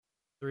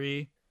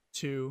3,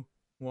 2,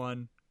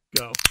 1,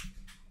 go.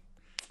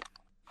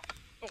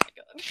 Oh my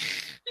god.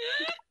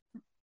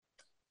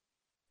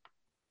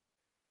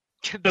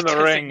 Get to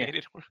the ring.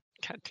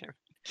 God damn it.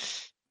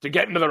 To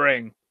get into the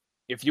ring,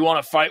 if you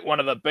want to fight one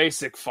of the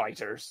basic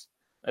fighters,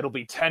 it'll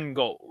be 10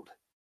 gold.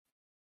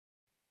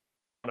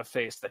 Want to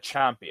face the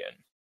champion,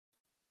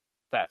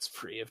 that's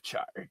free of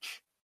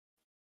charge.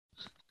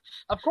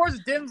 Of course,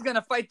 Dim's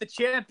gonna fight the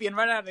champion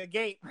right out of the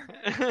gate.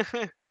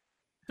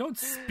 Don't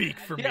speak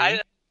for me. Yeah,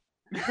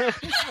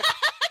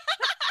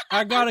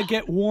 I gotta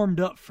get warmed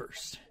up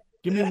first.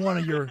 Give me one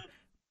of your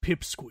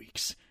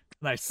pipsqueaks.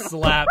 And I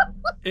slap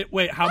it.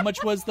 Wait, how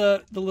much was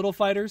the little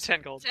fighters?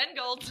 10 gold. 10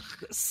 gold.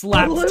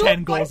 Slaps Little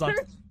 10 golds on.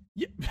 fighters?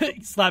 Yeah,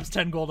 slaps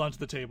 10 gold onto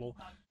the table.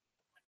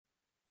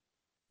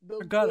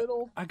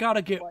 The I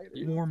gotta get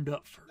fighters. warmed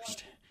up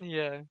first.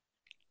 Yeah.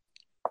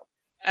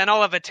 And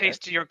I'll have a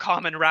taste of your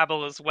common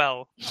rabble as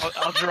well.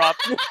 I'll drop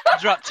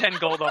 10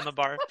 gold on the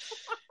bar.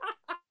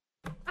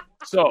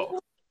 So,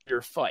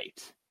 your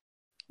fight.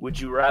 Would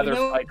you rather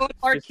fight what,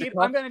 Barkeep? fisticuffs?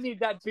 I'm gonna need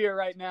that beer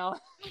right now.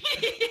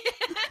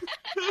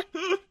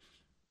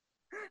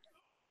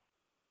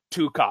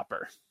 2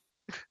 copper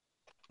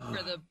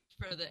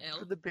For the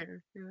ale. The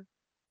bear. Yeah.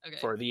 Okay.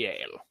 for the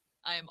ale.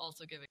 I am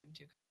also giving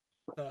 2.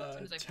 soon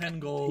as I 10 forget.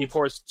 gold. He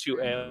pours 2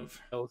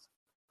 Remove. ales.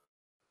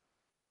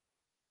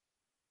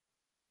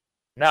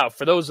 Now,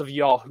 for those of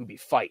y'all who be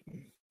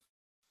fighting,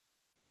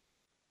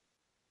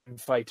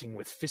 and fighting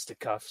with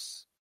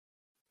fisticuffs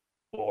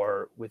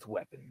or with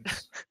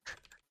weapons.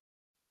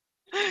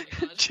 my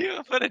God.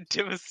 I'm gonna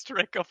do a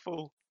strike a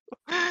fool.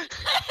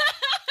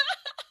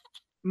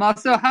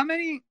 Maso, how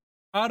many?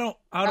 I don't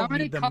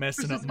many need them coppers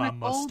messing up is in my a gold?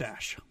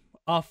 mustache.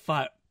 I'll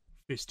fight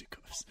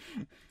fisticuffs.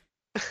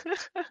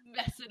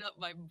 Messing up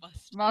my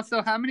mustache.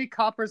 Maso, how many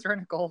coppers are in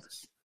a gold?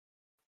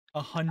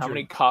 100. How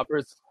many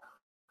coppers?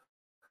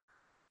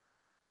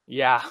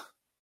 Yeah,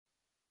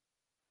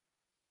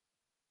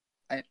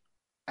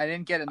 I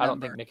didn't get a number. I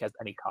don't think Nick has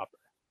any copper.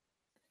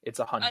 It's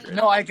 100.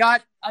 No, I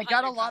got a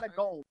 100 lot of copper.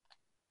 gold.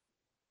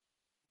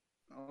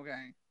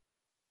 Okay.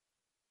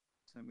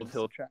 So I'm gonna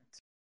He'll-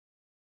 subtract.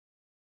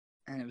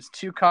 And it was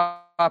 2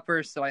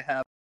 coppers, so I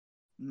have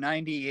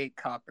 98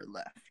 copper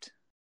left.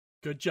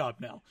 Good job,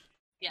 Nell.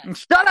 Yeah.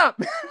 Shut up!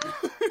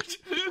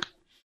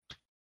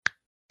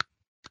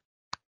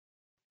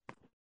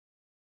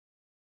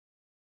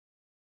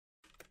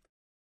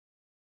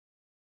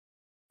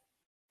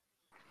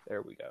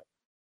 There we go.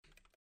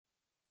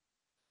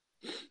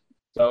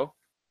 So,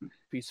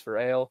 piece for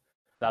ale.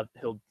 That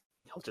he'll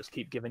just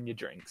keep giving you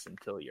drinks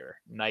until you're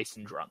nice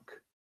and drunk.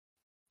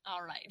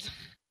 All right.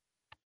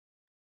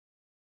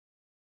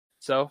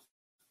 So,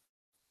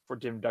 for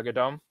Dim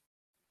Dugadome,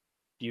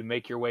 you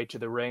make your way to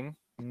the ring.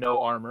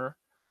 No armor.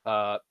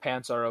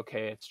 Pants are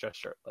okay. It's just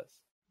shirtless.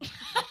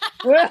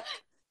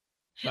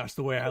 That's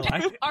the way I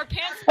like it. Are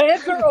pants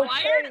Pants are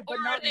required, okay, but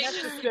or not are they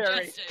just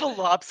necessary. suggested?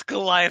 Flops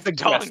Goliath going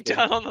Suggested.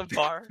 down on the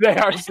bar. They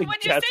are When you say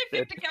suggested.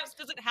 fisticuffs,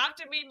 does it have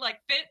to mean like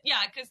fit? Yeah,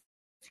 because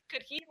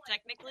could he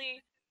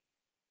technically,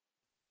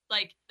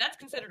 like, that's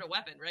considered a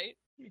weapon, right?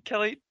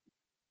 Kelly.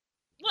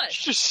 What?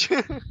 Shush.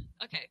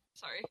 Okay,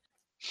 sorry.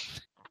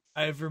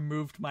 I've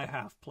removed my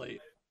half plate.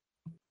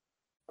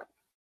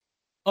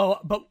 Oh,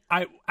 but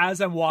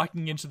as I'm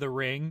walking into the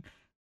ring,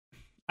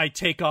 I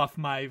take off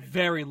my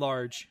very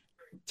large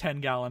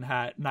 10-gallon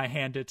hat and I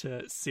hand it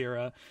to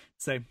Sierra.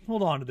 Say,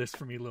 hold on to this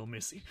for me, little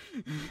missy.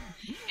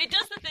 It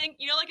does the thing,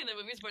 you know, like in the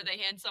movies where they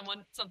hand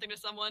something to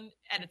someone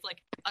and it's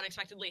like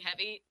unexpectedly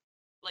heavy,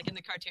 like in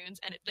the cartoons,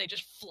 and they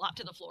just flop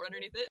to the floor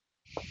underneath it.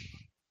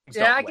 It's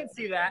Yeah, not I wet. can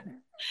see that.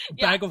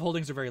 Yeah. Bag of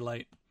holdings are very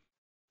light,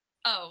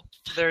 Oh,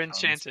 They're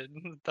enchanted,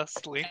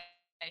 thusly.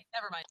 okay,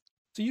 never mind.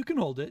 so you can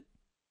hold it.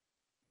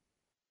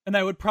 And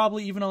I would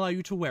probably even allow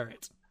you to wear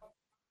it.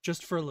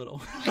 Just for a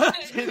little. Will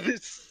It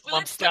it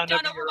slumps slip down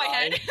over over your my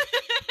eye. head?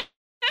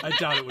 I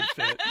doubt it would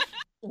fit.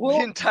 The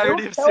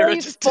entirety of Sarah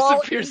just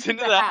disappears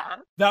into the hat.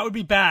 That would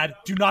be bad.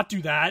 Do not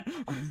do that.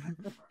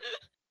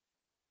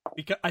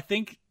 Because I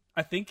think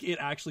it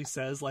actually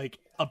says like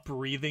a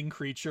breathing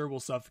creature will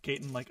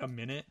suffocate in like a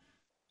minute.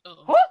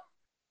 Oh.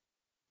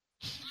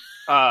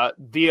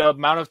 The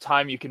amount of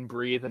time you can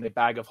breathe in a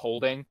bag of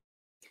holding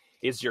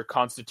is your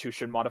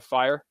Constitution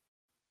modifier,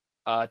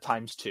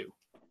 times 2.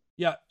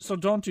 Yeah, so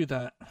don't do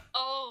that.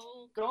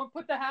 Oh, Don't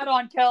put the hat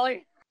on,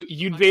 Kelly.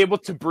 You'd be able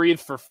to breathe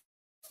for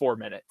 4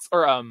 minutes,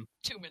 or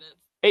 2 minutes.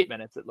 8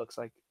 minutes. It looks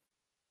like.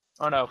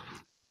 Oh no,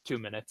 2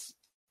 minutes.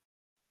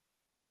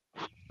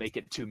 Make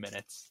it 2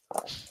 minutes.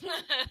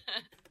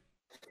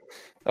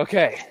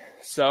 Okay,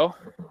 so,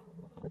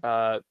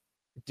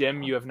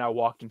 Dim, you have now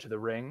walked into the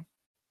ring.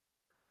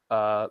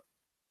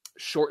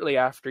 Shortly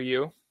after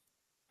you,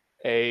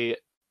 a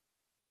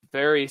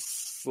very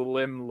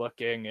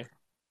slim-looking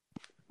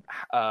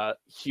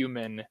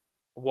human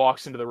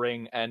walks into the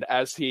ring, and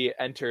as he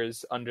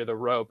enters under the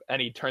rope,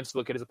 and he turns to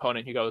look at his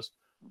opponent, he goes,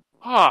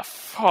 "Ah,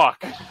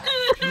 fuck."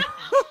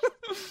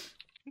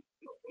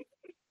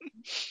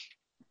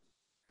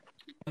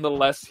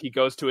 Nonetheless, he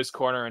goes to his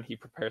corner and he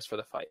prepares for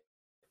the fight.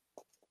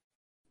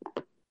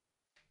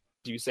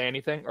 do you say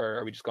anything, or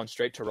are we just going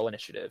straight to roll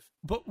initiative?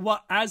 But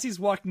as he's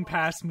walking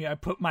past me, I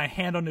put my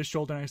hand on his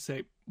shoulder and I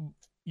say,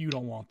 "You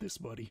don't want this,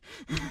 buddy."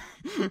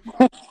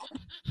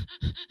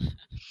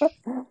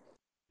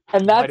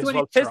 And Might that's as when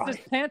well he pissed try. his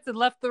pants and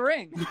left the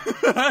ring.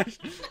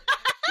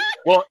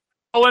 Well,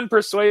 roll in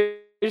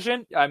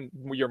persuasion.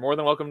 You're more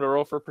than welcome to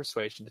roll for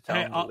persuasion to tell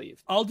him to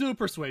leave. I'll do a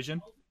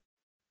persuasion.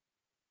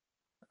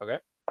 Okay.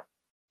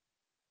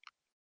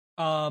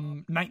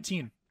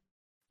 19.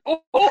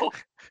 Oh!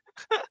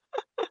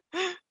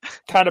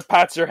 Kind of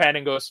pats her hand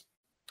and goes,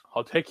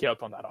 "I'll take you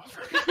up on that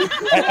offer."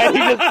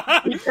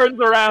 and he turns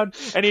around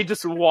and he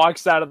just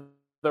walks out of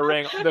the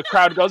ring. The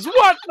crowd goes,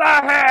 "What the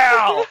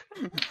hell?"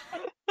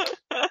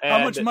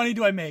 How much money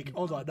do I make?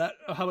 Hold on.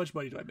 How much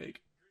money do I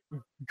make?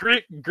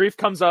 Grief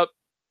comes up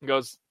and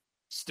goes,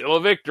 "Still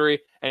a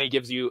victory," and he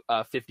gives you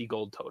 50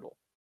 gold total.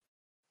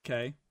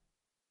 Okay.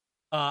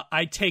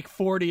 I take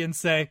 40 and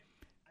say,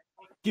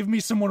 "Give me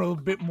someone with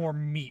a bit more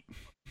meat."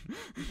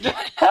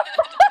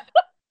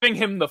 Giving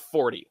him the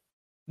 40.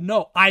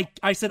 No, I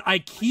said I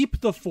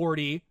keep the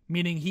 40,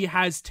 meaning he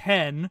has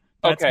 10.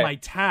 That's Okay. my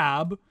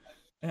tab.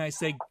 And I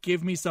say,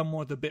 "Give me someone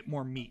with a bit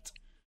more meat."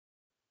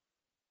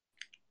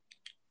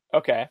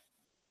 Okay.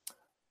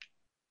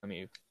 Let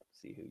me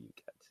see who you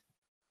get.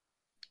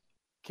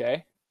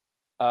 Okay.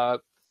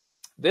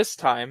 This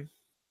time,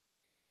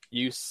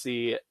 you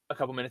see a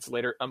couple minutes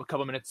later, a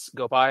couple minutes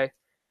go by,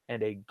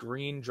 and a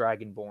green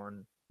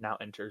dragonborn now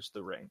enters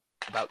the ring.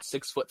 About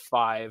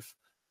 6'5",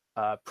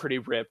 pretty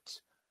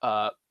ripped,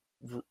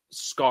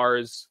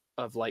 scars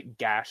of like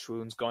gash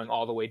wounds going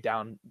all the way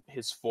down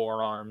his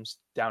forearms,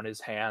 down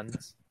his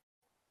hands.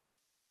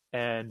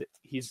 And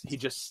he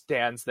just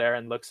stands there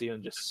and looks at you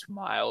and just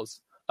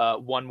smiles.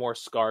 One more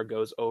scar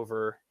goes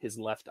over his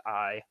left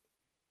eye.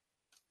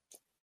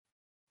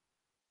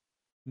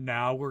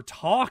 Now we're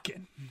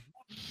talking.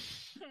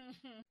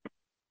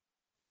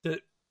 All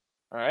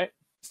right.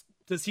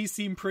 Does he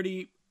seem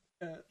pretty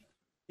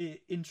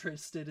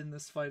interested in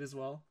this fight as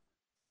well?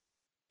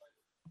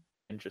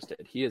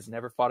 Interested. He has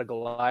never fought a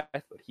Goliath,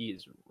 but he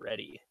is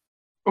ready.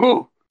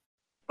 Ooh!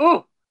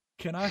 Ooh!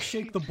 Can I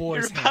shake the You're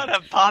boy's about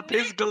hand? to pop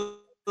his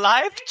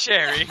Goliath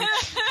cherry.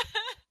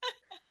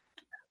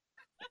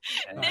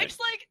 Nick's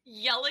like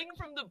yelling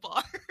from the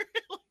bar.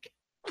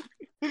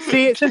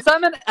 See, since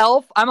I'm an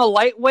elf, I'm a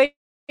lightweight,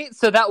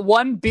 so that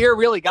one beer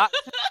really got me.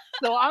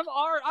 So I'm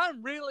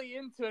really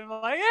into it. I'm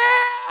like,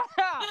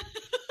 yeah!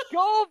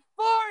 Go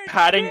for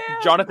it! Jim!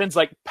 Jonathan's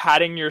like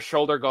patting your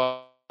shoulder,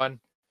 going,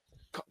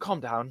 "Calm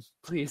down,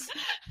 please."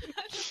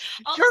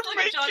 I'll You're just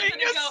look at Jonathan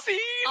making and a go, scene.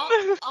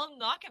 I'll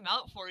knock him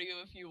out for you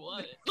if you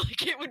want.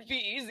 Like, it would be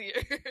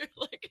easier.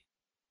 Like,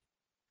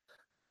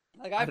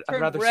 I've I'd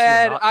turned rather see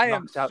red. you I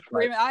am knocked out,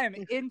 screaming. I am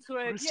into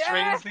it.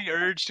 Yeah! Restrains the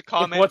urge to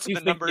comment what's on you the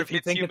think- number of if you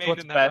hits think you it's made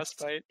what's in that last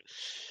best. fight.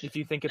 If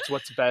you think it's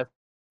what's best,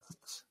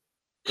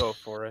 go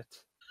for it.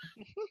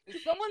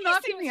 Is someone He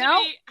knocking seems me to out?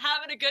 be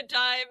having a good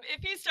time.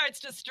 If he starts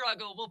to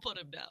struggle, we'll put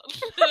him down.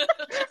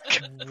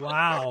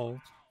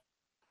 Wow.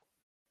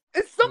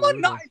 Is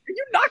someone Brutal. Are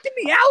you knocking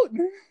me out?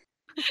 No,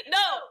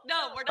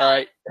 we're not. All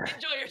right.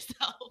 Enjoy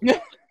yourself.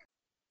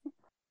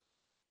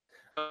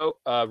 So,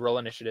 roll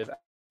initiative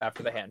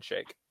after the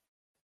handshake.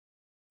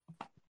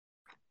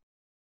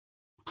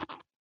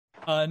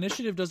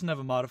 Initiative doesn't have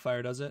a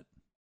modifier, does it?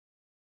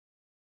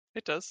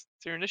 It does.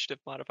 It's your initiative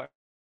modifier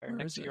Where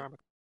next is to it? your armor.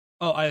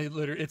 Oh,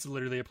 it's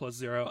literally a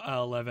 +0.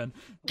 11.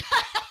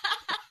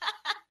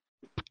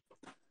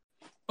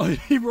 Oh,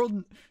 he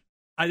rolled.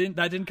 That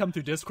didn't come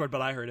through Discord,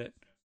 but I heard it.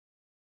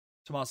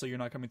 Tommaso, you're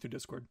not coming through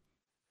Discord.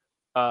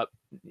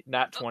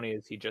 Nat 20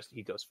 is he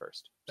goes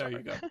first. There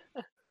Sorry. you go.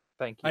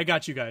 Thank you. I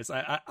got you guys.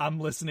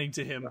 I'm listening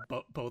to him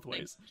both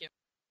ways. Thank you.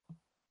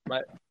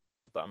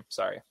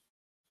 Sorry.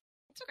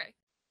 It's okay.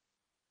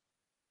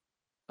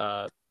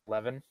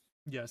 11.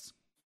 Yes.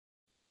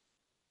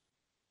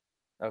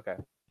 Okay.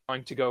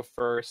 Going to go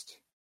first,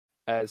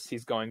 as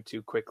he's going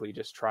to quickly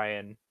just try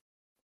and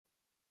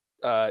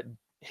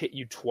hit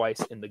you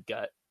twice in the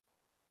gut.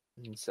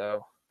 And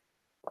so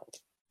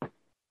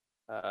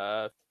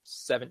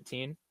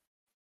 17.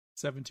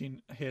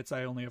 17 hits.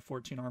 I only have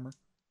 14 armor.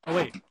 Oh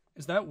wait,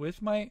 is that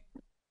with my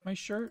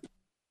shirt?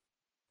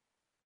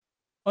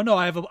 Oh no,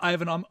 I have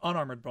an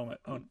unarmored bonus.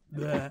 Oh,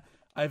 bleh.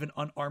 I have an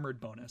unarmored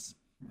bonus.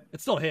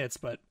 It still hits,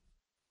 but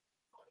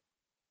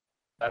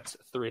That's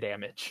 3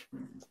 damage.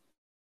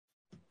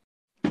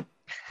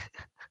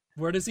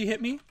 where does he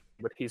hit me?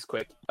 But he's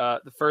quick.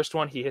 The first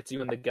one, he hits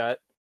you in the gut.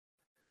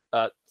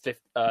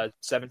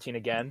 17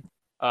 again.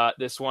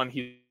 This one,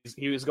 he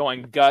was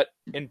going gut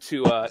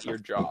into your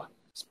jaw.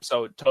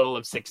 So total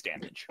of 6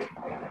 damage.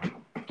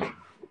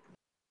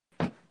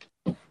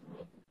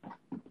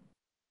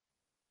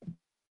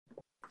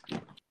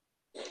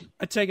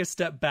 I take a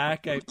step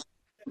back. I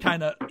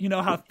kind of, you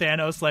know how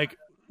Thanos like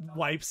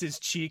wipes his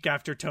cheek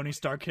after Tony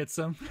Stark hits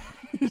him.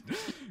 And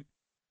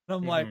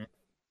I'm like,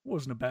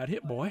 wasn't a bad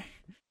hit, boy.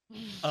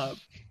 But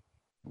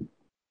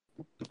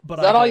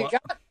Is that all you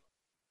got?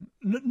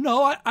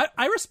 No,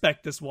 I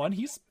respect this one.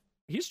 He's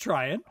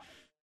trying.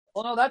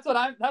 Well, no, that's what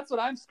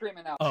I'm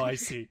screaming out. Oh, I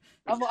see.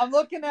 I'm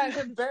looking at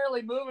him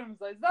barely moving. I'm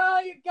like, "Oh,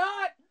 you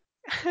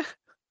got!"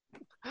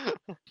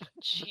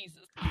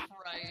 Jesus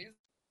Christ.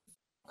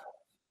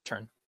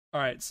 Turn.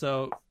 All right,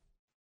 so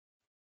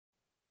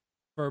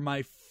for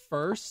my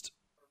first,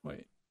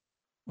 wait,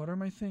 what are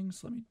my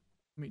things? Let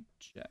me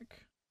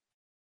check.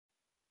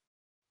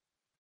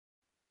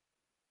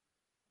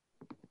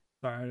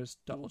 Sorry, I'm just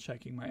double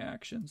checking my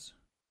actions.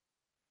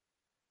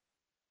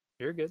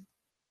 You're good.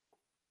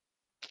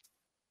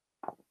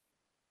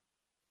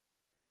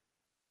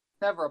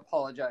 Never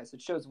apologize.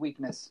 It shows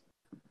weakness.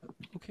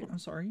 Okay, I'm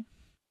sorry.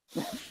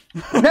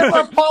 Never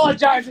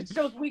apologize. It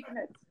shows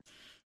weakness.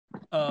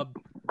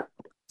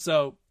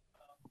 So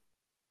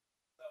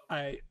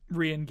I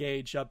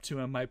re-engage up to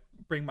him. I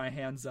bring my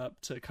hands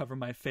up to cover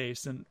my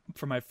face, and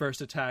for my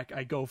first attack,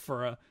 I go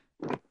for a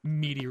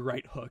meaty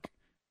right hook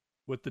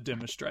with the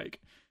Dimmer Strike.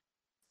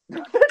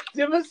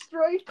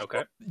 Demonstrate?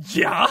 Okay.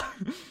 Yeah.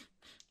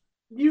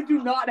 You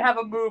do not have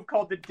a move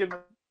called the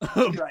Demonstrate.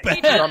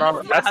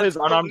 Bad. That's his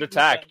unarmed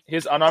attack.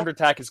 His unarmed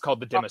attack is called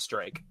the Dimmer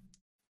Strike.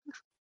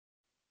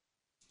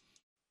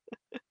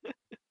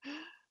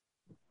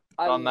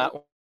 On that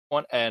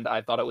one, and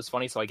I thought it was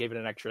funny, so I gave it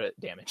an extra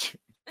damage.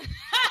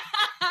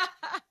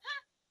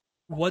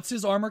 What's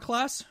his armor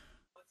class?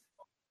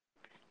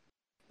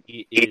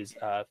 He is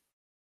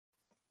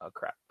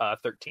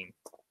 13.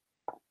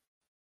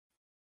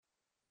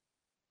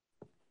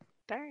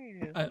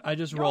 Damn. I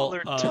just Y'all roll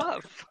are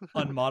tough.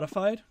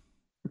 unmodified.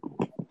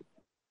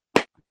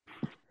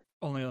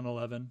 Only an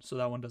 11, so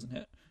that one doesn't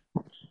hit.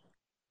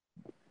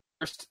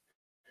 First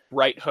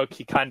right hook,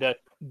 he kind of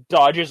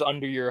dodges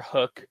under your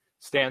hook,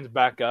 stands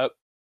back up.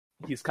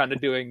 He's kind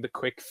of doing the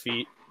quick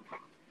feet.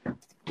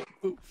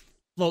 Ooh,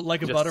 float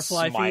like a just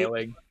butterfly feet.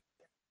 smiling.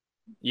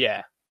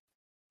 Yeah.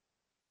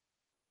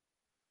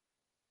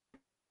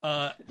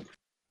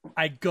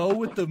 I go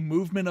with the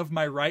movement of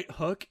my right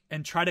hook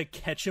and try to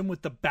catch him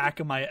with the back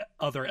of my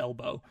other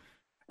elbow.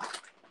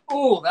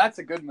 Ooh, that's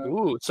a good move.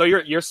 Ooh, so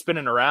you're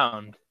spinning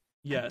around.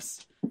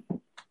 Yes.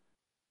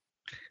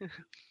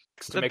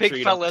 To The make big sure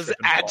you don't fella's trip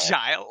and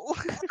fall. agile.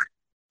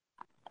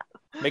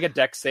 Make a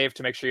dex save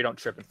to make sure you don't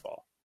trip and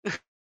fall.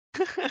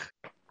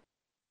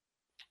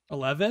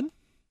 11.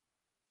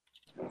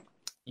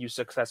 You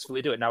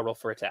successfully do it. Now roll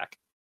for attack.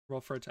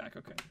 Roll for attack.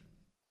 Okay.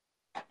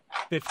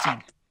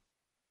 15.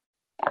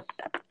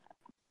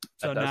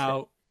 So That does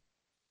now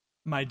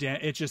my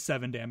it's just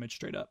 7 damage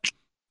straight up.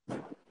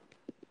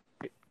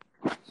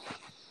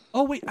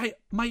 Oh wait,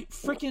 my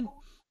freaking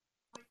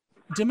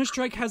Dimmer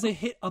Strike has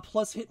a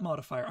plus hit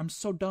modifier. I'm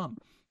so dumb.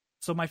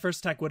 So my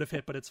first attack would have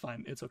hit, but it's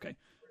fine. It's okay.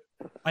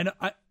 I know.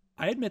 I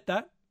admit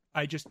that.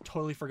 I just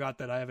totally forgot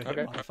that I have a hit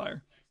Okay.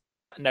 modifier.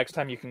 Next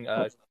time you can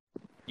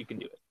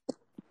do it.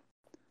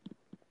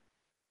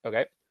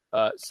 Okay.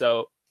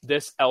 So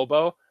this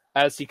elbow,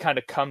 as he kind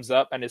of comes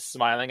up and is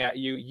smiling at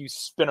you, you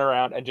spin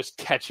around and just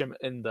catch him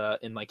in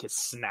like his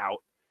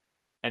snout,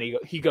 and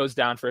he goes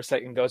down for a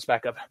second, goes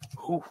back up.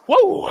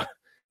 Whoa!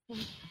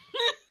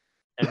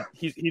 And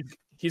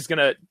he's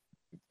gonna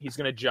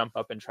jump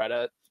up and try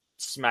to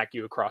smack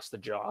you across the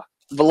jaw.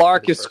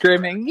 Valark is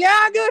screaming,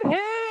 "Yeah, good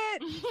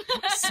hit!"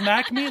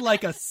 Smack me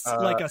like a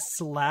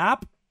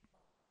slap.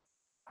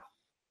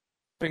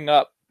 Jumping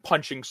up,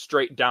 punching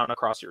straight down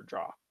across your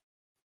jaw.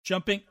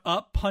 Jumping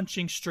up,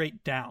 punching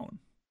straight down.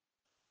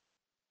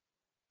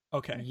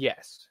 Okay.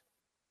 Yes.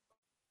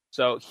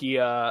 So he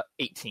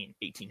 18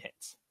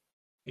 hits.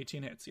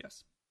 18 hits,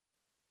 yes.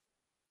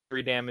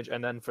 3 damage,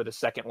 and then for the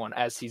second one,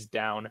 as he's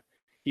down,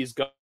 he's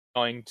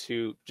going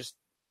to just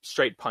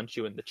straight punch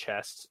you in the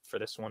chest for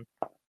this one.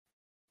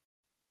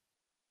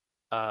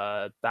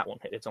 That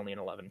won't hit. It's only an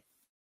 11.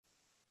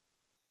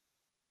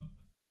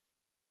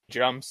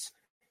 Jumps,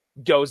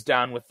 goes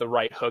down with the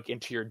right hook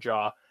into your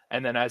jaw,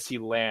 and then as he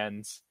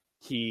lands,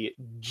 he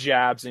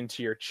jabs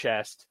into your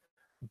chest,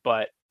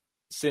 but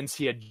since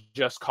he had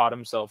just caught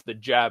himself, the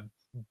jab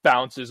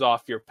bounces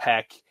off your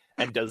pec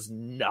and does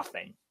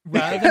nothing.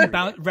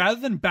 Rather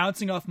than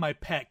bouncing off my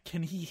pec,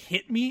 can he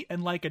hit me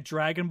and like a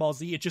Dragon Ball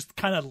Z, it just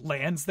kind of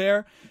lands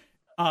there?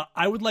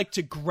 I would like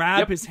to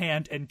grab his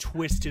hand and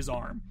twist his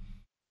arm.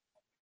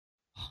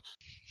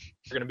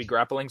 You're going to be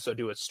grappling, so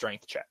do a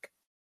strength check.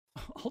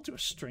 I'll do a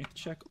strength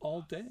check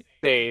all day.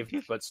 Save,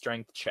 but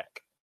strength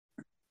check.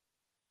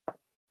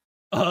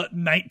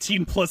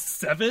 19 plus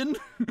 7?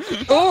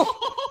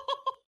 Oh!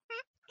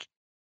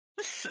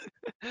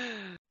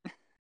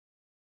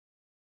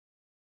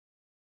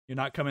 You're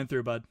not coming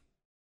through, bud.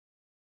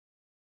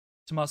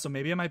 Tommaso,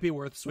 maybe it might be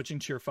worth switching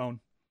to your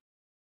phone.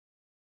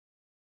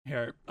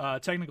 Here,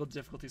 technical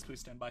difficulties, please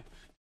stand by.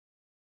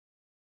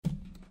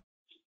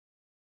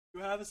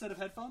 You have a set of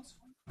headphones?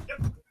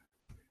 Yep.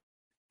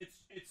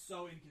 It's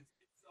so inconvenient.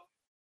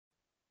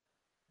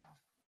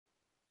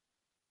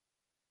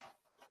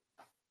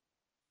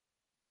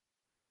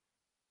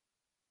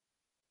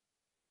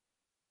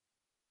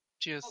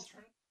 Choose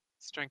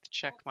strength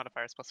check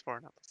modifiers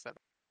 +4, not +7.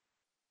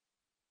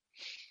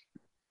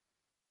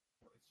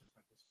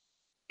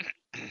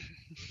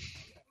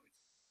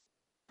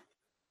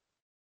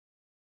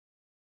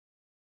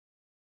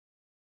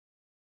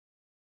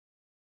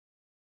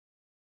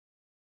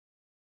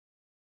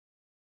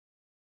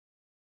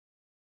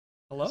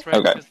 Hello? That's right,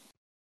 Okay. because-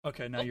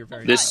 Okay, now you're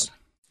very This loud.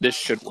 this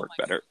should work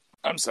better.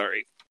 I'm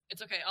sorry.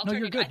 It's okay. I'll No, turn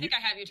you're you. good. I think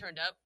I have you turned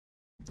up.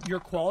 Your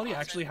quality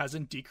actually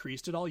hasn't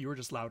decreased at all. You were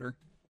just louder.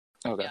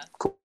 Okay, Yeah.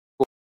 cool.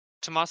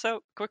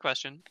 Tommaso, quick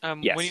question.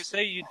 Yes. When you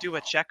say you do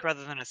a check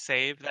rather than a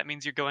save, that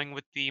means you're going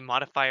with the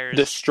modifiers.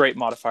 The straight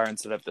modifier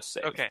instead of the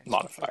save Okay.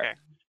 modifier. Okay.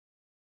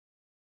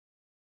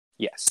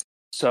 Yes.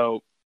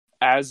 So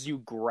as you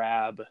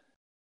grab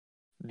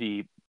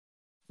the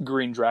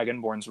green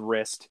dragonborn's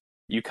wrist,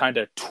 you kind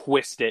of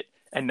twist it,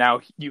 and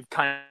now you've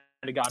kind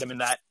of got him in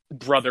that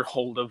brother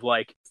hold of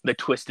like the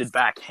twisted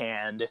back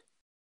hand.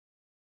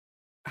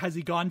 Has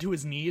he gone to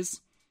his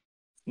knees?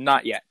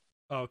 Not yet,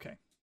 Oh, okay.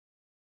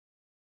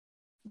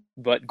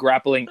 but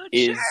grappling The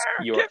is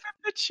chair! your Give him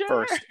the chair!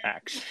 first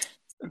action.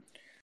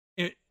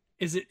 It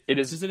is it. It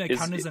is. Does it is-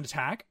 count as an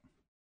attack?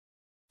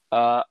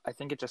 I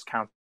think it just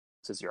counts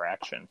as your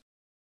action.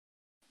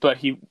 But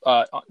he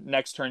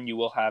next turn you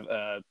will have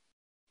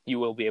you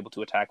will be able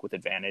to attack with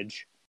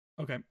advantage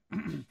Okay.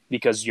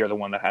 because you're the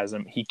one that has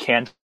him. He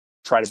can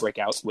try to break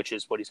out, which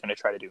is what he's going to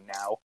try to do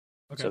now.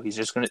 Okay. So he's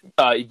just going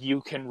to.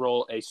 You can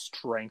roll a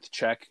strength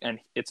check, and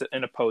it's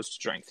an opposed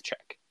strength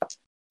check.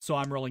 So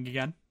I'm rolling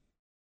again.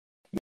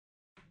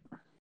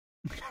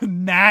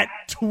 Nat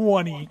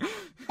 20.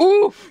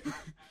 Ooh!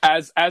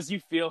 As you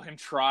feel him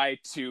try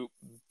to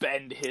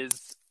bend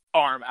his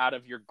arm out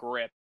of your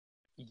grip,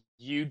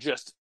 you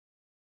just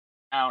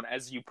down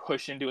as you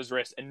push into his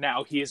wrist, and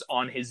now he is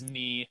on his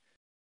knee,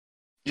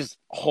 just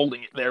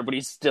holding it there, but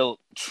he's still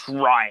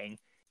trying.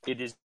 It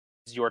is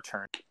your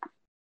turn.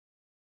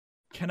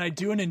 Can I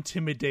do an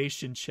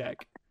intimidation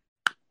check?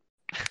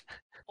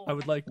 I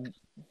would like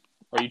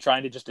Are you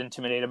trying to just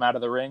intimidate him out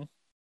of the ring?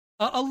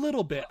 a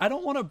little bit. I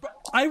don't want to.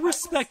 I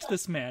respect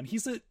this man.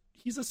 He's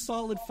a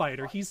solid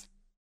fighter. He's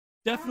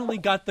definitely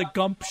got the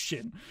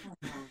gumption.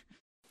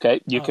 Okay,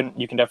 you can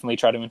definitely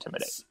try to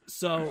intimidate.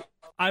 So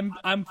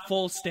I'm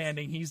full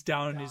standing. He's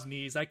down on his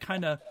knees. I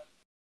kind of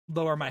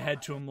lower my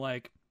head to him,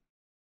 like,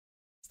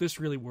 is this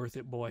really worth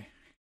it, boy?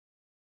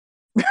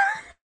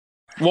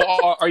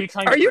 Well, are you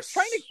trying to Are you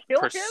trying to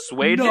kill him?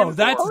 persuade him? No,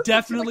 that's or-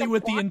 definitely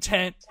with the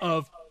intent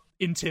of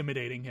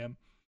intimidating him.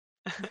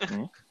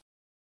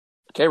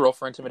 Okay, roll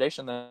for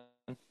intimidation then,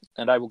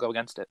 and I will go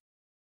against it.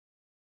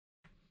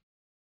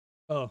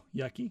 Oh,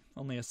 yucky.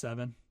 Only a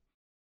 7.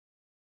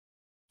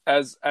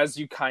 As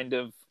you kind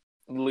of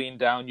lean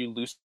down, you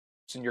loosen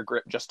your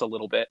grip just a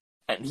little bit,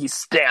 and he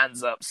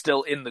stands up,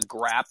 still in the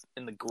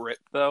grip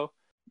though,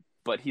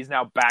 but he's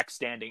now back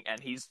standing,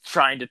 and he's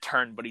trying to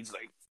turn, but he's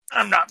like,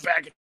 I'm not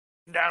backing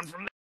down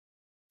from this.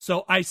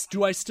 So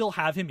do I still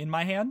have him in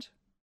my hand?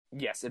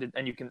 Yes, it is,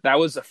 and you can. That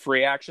was a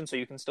free action, so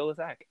you can still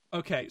attack.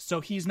 Okay, so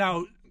he's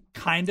now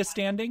kind of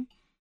standing.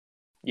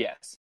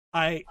 Yes.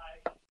 I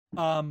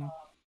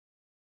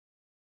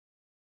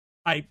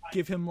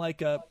give him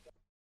like a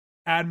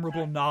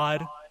admirable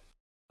nod.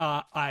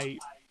 I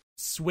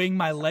swing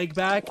my leg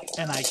back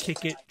and I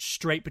kick it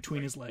straight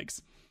between his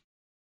legs.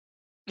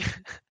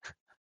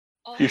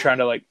 Oh, You're trying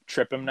to like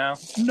trip him now.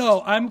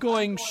 No, I'm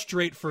going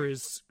straight for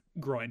his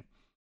groin.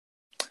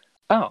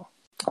 Oh,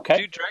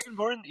 okay. Do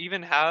Dragonborn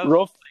even have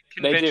Roll.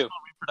 They conventional do.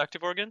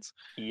 reproductive organs?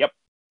 Yep.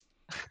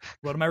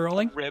 What am I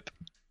rolling? Rip.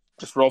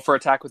 Just roll for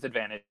attack with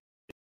advantage.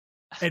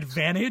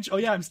 Advantage? Oh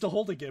yeah, I'm still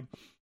holding him.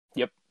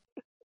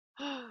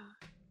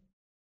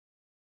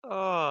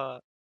 Oh,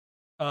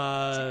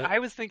 I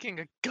was thinking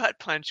a gut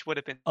punch would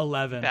have been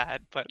 11.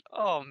 bad, but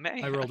oh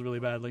man, I rolled really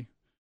badly.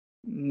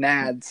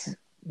 Nads.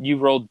 You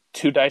rolled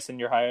 2 dice, and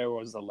your higher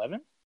was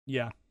 11.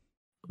 Yeah.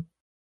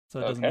 So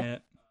it doesn't Okay.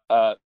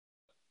 hit.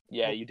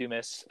 Yeah, you do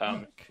miss.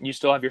 You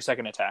still have your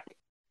second attack.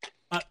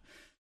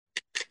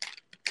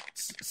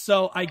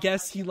 So I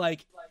guess he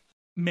like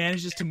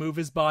manages to move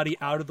his body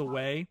out of the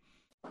way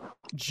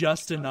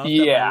just enough that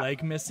Yeah. my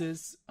leg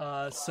misses.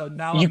 So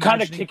now You I'm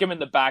kind of imagining- kick him in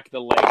the back of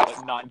the leg,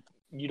 but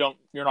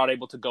you're not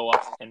able to go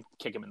up and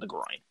kick him in the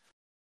groin.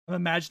 I'm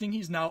imagining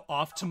he's now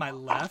off to my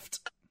left.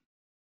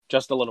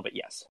 Just a little bit,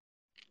 yes.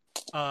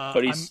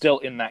 But he's I'm, still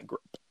in that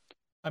grip.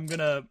 I'm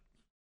gonna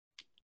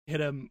hit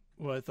him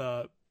with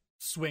a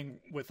swing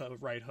with a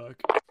right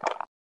hook.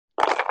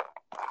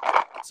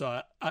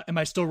 So am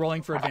I still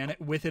rolling for advantage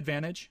with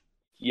advantage?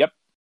 Yep.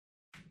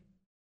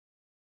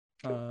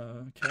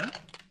 Okay.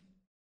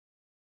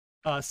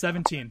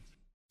 17.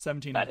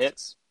 17 That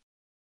hits.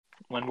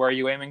 Where are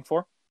you aiming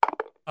for?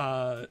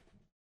 The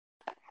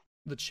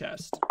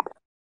chest.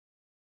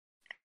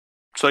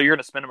 So you're going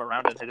to spin him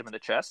around and hit him in the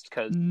chest?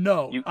 Because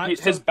No.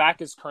 his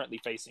back is currently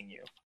facing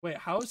you. Wait,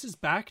 how is his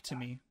back to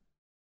me?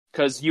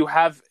 Because you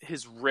have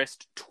his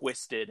wrist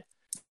twisted.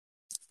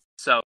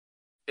 So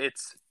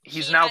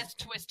he's he now... has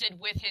twisted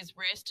with his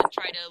wrist to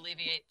try to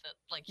alleviate the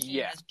he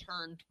Yeah. has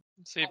turned.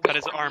 so you've got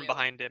his away from arm you.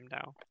 behind him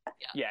now.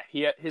 Yeah,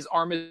 his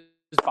arm is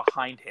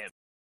behind him.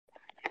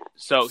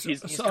 So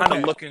he's so- kind okay.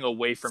 of looking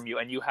away from you,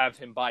 and you have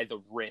him by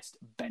the wrist,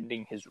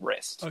 bending his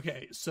wrist.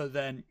 Okay, so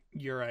then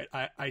you're right.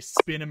 I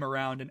spin him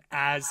around, and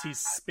as he's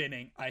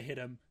spinning, I hit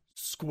him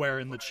square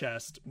in the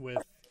chest with...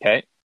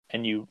 Okay,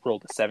 and you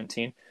rolled a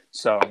 17.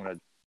 So I'm going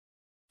to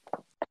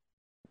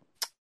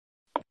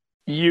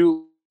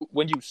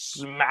when you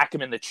smack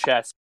him in the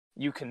chest,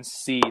 you can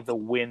see the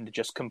wind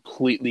just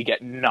completely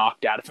get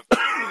knocked out of him.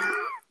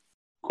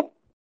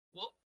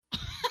 Whoop.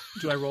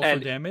 Do I roll for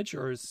damage,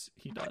 or is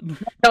he done?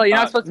 No, you're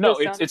not supposed to. No,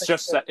 it's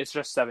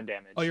just 7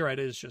 damage. Oh, you're right.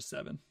 It is just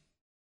 7.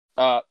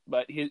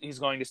 But he's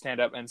going to stand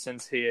up, and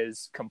since he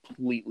is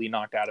completely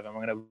knocked out of him,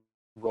 I'm going to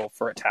roll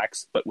for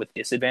attacks, but with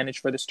disadvantage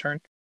for this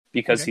turn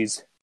because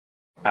he's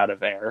out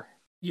of air.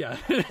 Yeah,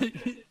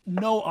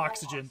 no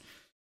oxygen.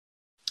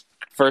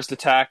 First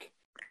attack,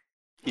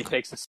 he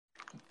takes a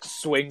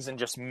swings and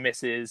just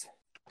misses,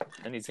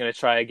 and he's going to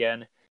try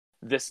again.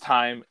 This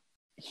time,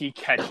 he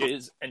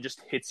catches and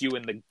just hits you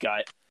in the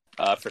gut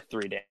for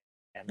 3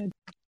 damage.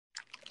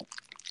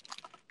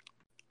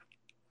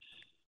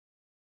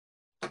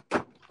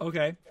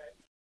 Okay,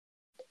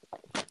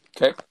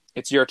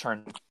 it's your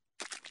turn.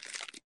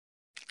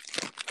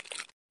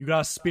 you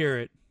got a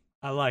spirit.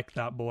 I like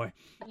that, boy.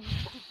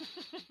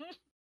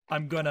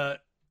 I'm gonna,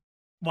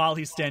 while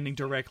he's standing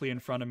directly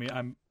in front of me,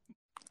 I'm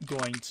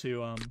going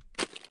to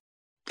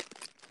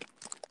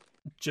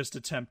just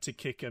attempt to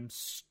kick him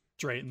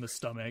straight in the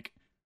stomach.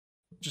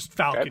 Just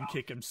falcon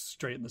kick him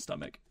straight in the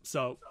stomach.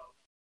 So,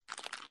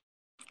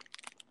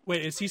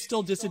 wait, is he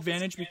still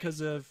disadvantaged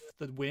because of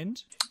the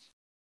wind?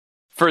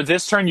 For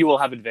this turn, you will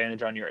have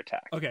advantage on your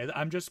attack. Okay,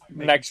 I'm just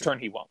making Next sure.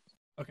 turn, he won't.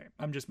 Okay,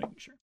 I'm just making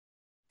sure.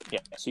 Yeah,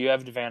 so you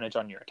have advantage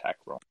on your attack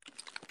roll.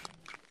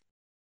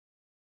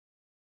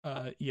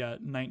 Yeah,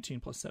 19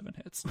 plus 7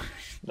 hits.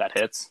 That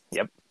hits.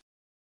 Yep.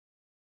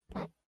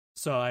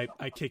 So I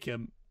kick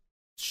him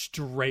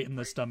straight in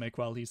the stomach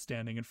while he's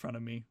standing in front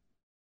of me.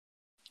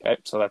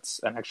 Okay, so that's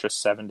an extra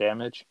 7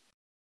 damage.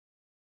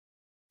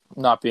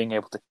 Not being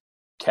able to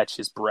catch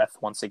his breath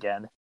once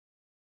again.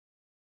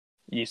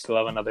 You still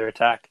have another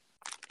attack.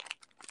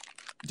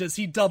 Does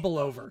he double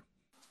over?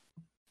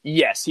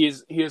 Yes, he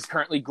is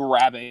currently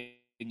grabbing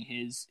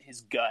his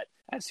gut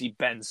as he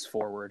bends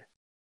forward.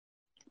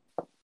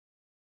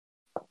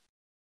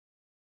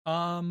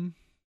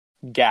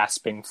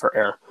 Gasping for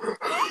air.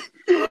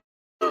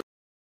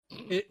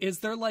 Is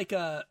there like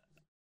a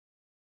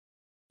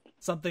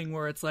something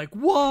where it's like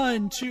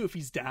 1, 2 if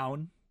he's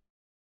down?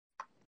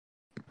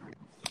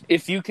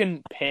 If you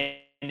can pin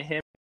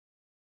him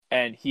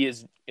and he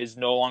is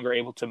no longer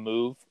able to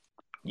move,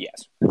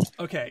 yes.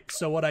 Okay,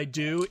 so what I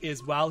do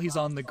is while he's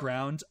on the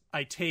ground,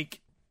 I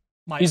take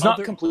my He's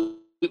not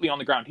completely on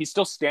the ground. He's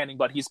still standing,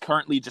 but he's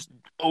currently just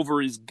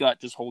over his gut,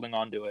 just holding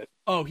on to it.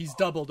 Oh, he's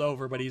doubled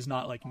over, but he's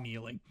not like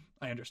kneeling.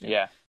 I understand.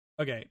 Yeah.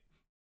 Okay.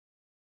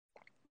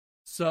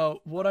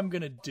 So what I'm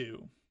gonna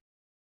do?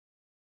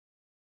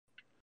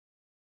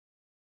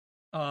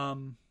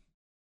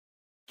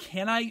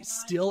 Can I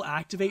still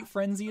activate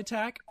Frenzy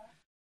Attack?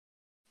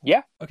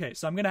 Yeah. Okay,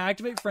 so I'm gonna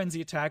activate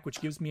Frenzy Attack,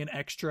 which gives me an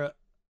extra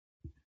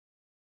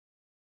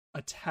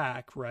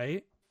attack,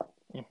 right?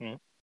 Mm-hmm.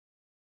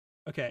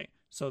 Okay,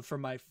 so for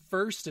my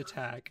first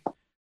attack,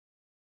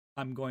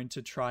 I'm going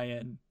to try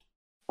and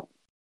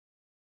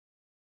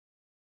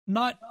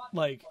not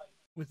like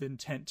with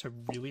intent to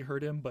really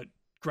hurt him, but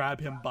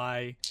grab him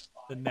by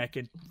the neck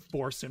and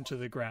force him to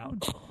the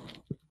ground.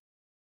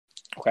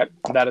 Okay,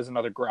 that is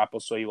another grapple,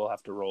 so you will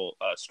have to roll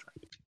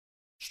strength.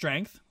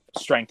 Strength?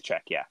 Strength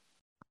check, yeah.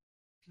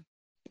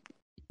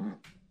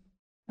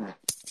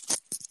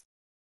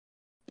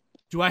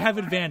 Do I have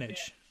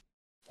advantage?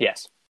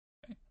 Yes.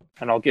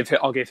 And I'll give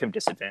him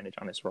disadvantage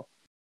on his roll.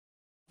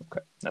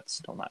 Okay, that's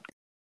still not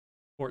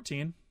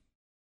 14.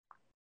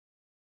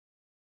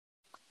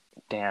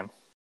 Damn.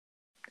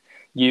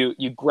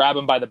 You grab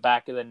him by the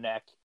back of the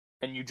neck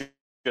and you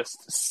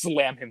just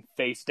slam him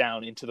face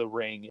down into the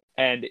ring,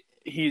 and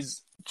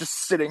he's just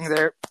sitting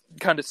there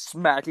kind of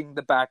smacking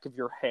the back of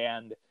your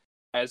hand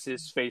as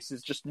his face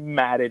is just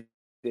matted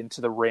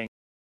into the ring,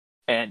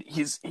 and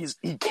he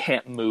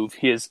can't move.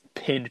 He is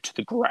pinned to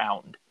the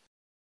ground.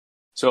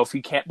 So if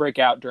he can't break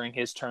out during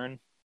his turn,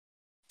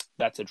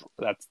 that's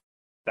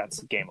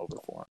game over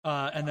for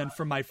him. And then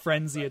for my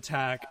frenzy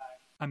attack,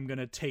 I'm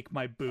gonna take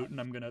my boot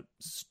and I'm gonna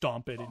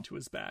stomp it into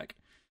his back.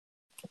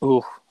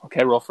 Ooh,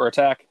 okay. Roll for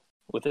attack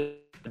with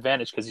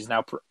advantage because he's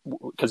now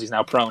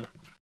prone.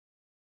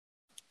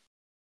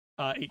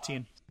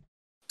 18.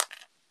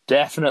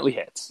 Definitely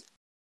hits.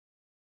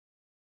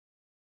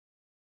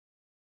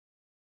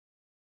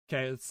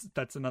 Okay,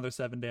 that's another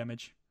 7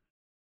 damage.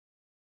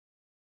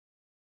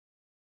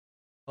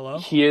 Hello?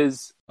 He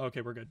is.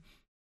 Okay, we're good.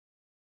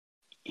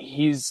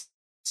 He's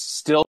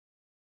still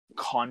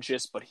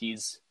conscious, but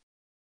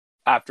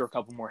after a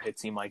couple more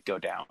hits, he might go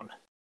down.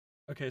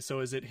 Okay, so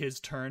is it his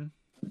turn?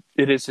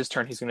 It is his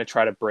turn. He's going to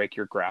try to break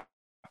your grapple.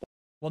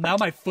 Well, now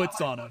my foot's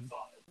on him.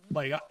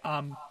 Like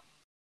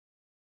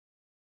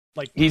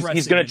he's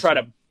pressing going to try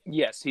into to. him.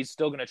 Yes, he's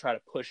still going to try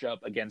to push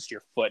up against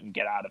your foot and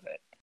get out of it.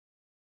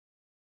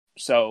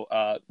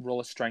 So, roll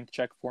a strength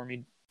check for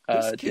me,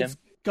 This kid's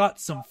Tim. got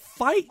some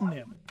fight in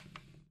him.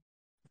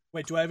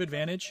 Wait, do I have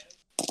advantage?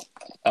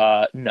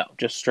 No,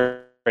 just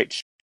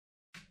straight.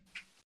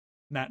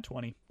 Nat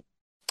 20.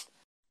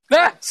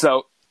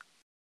 So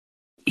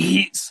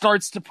he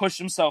starts to push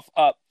himself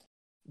up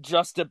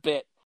just a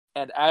bit,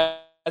 And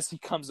as he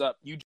comes up,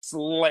 you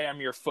slam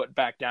your foot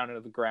back down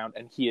into the ground,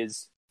 and he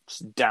is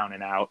just down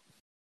and out.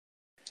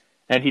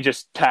 And he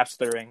just taps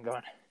the ring,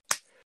 going,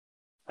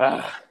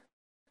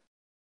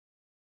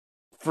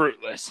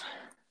 fruitless.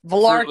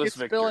 Valark Fruitless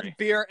is spilling victory.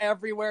 beer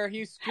everywhere.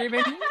 He's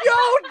screaming, "Yo,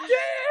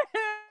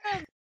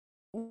 damn!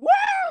 Woo!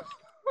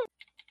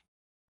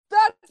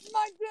 That's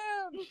my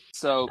damn!"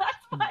 So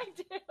I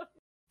do.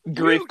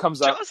 Grief You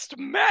comes up. just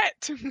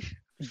met.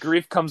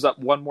 Grief comes up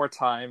one more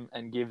time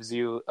and gives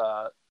you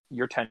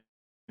your 10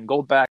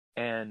 gold back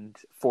and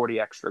 40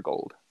 extra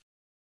gold.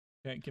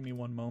 Okay, give me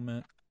one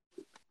moment.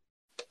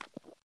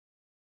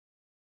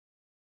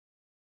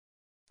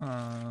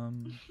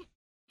 I'm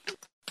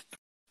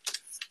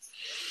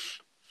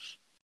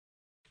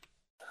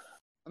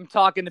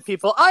talking to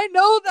people. I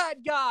know that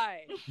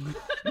guy. We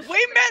met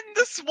in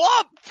the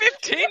swamp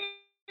 15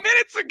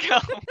 minutes ago.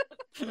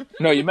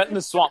 No, you met in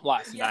the swamp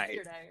last night.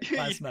 Yesterday.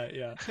 Last night,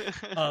 yeah.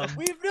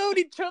 We've known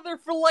each other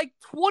for like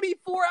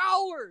 24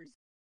 hours.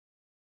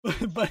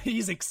 But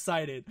he's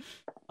excited.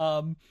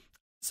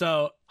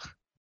 So,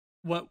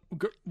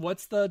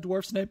 what's the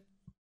dwarf's name?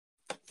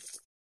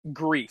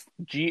 Grief.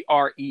 Greef.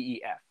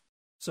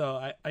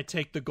 So I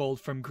take the gold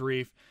from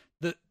Grief.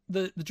 The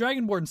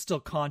Dragonborn's still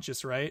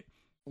conscious, right?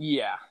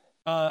 Yeah.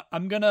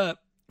 I'm gonna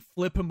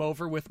flip him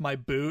over with my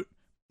boot,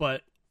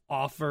 but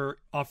offer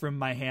him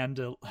my hand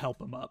to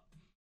help him up.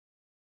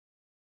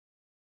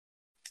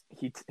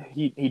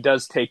 He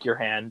does take your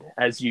hand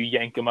as you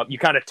yank him up. You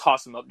kind of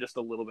toss him up just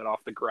a little bit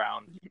off the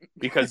ground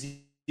because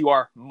you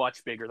are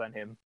much bigger than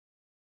him.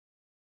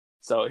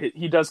 So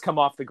he does come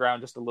off the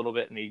ground just a little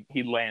bit, and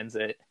he lands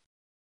it.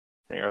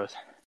 And he goes,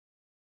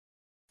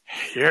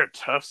 "You're a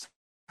tough son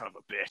of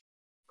a bitch."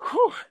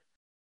 Whew.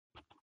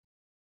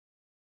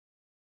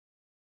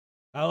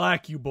 I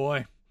like you,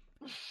 boy.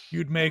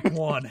 You'd make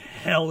one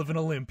hell of an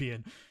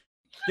Olympian.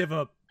 Give him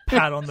a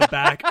pat on the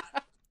back.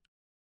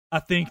 I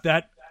think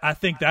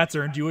that's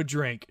earned you a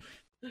drink.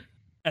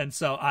 And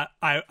so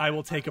I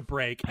will take a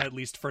break, at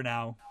least for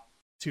now,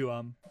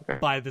 to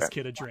buy this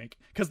kid a drink.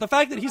 Because the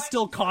fact that he's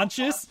still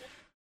conscious,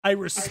 I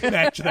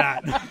respect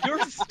that.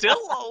 You're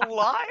still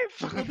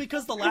alive? Well,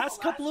 because the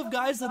last couple of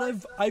guys that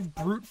I've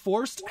brute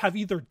forced have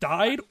either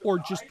died or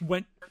just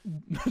went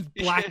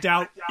blacked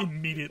out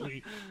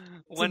immediately.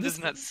 One does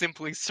not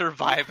simply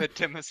survive a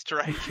Timma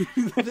strike.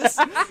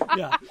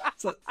 Yeah.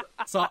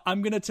 So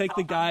I'm gonna take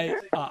the guy.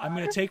 I'm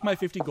gonna take my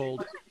 50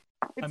 gold.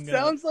 I'm gonna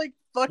Sounds like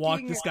fucking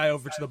walk this guy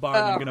over to the bar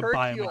and I'm gonna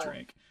buy him a Hercule.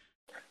 drink.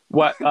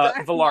 What,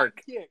 Back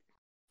Valark? kick.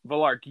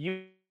 Valark,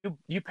 you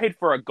paid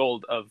for a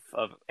gold of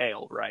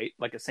ale, right?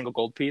 Like a single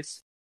gold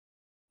piece.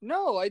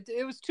 No,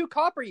 it was 2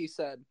 copper. You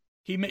said.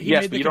 He Yes,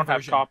 made but the you don't have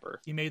conversion.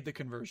 copper. He made the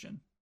conversion.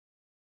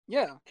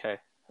 Yeah. Okay.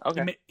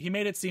 Okay. He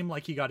made it seem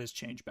like he got his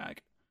change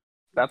back.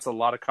 That's a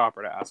lot of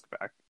copper to ask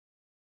back.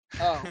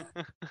 Oh.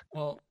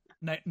 Well,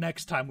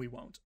 next time we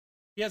won't.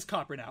 He has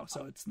copper now,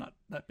 so it's not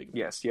that big.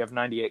 Yes, you have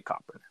 98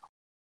 copper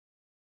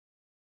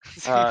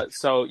now.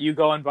 So you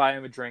go and buy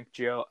him a drink,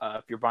 Gio.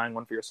 If you're buying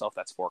one for yourself,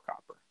 that's 4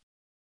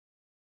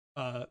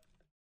 copper.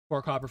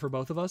 4 copper for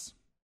both of us?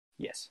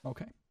 Yes.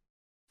 Okay.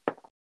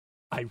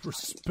 I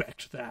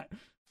respect that.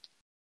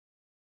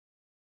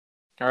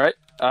 All right.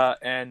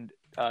 And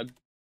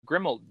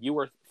Grimald, you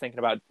were thinking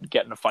about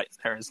getting a fight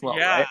there as well,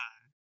 Yeah. right?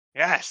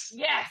 Yes.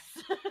 Yes.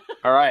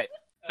 All right.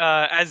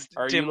 As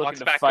Are you Dim looking walks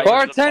to back fight?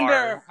 over to the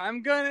Bartender,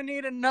 I'm gonna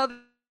need another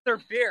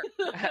beer.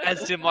 bar,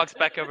 as Dim walks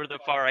back over to the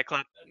bar, I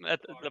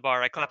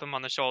clap him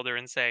on the shoulder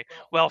and say,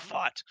 "Well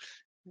fought."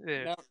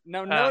 No,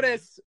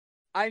 notice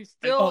I'm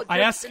still. Oh, I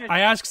just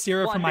ask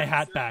Sierra for one. my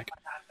hat back.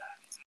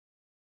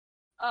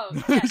 Oh,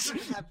 yeah, you can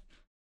have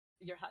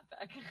your hat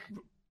back.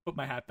 Put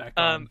my hat back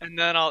on. And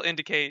then I'll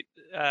indicate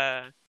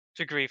to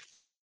Grief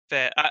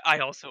that I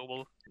also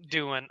will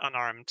do an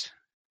unarmed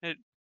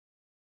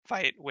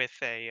fight with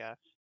a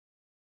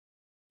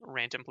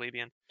random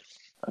plebeian.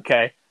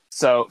 Okay.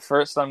 So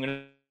first, I'm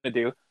gonna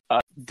do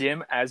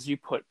Dim, as you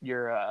put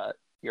your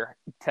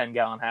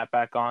 10-gallon hat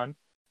back on.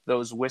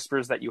 Those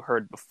whispers that you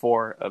heard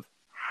before of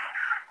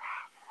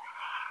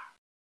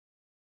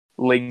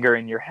linger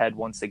in your head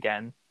once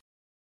again,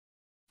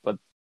 but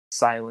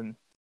silent.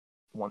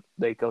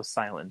 They go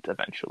silent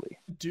eventually.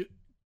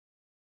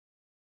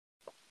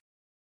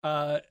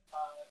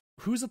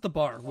 Who's at the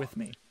bar with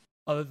me,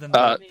 other than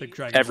the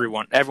dragon?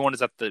 Everyone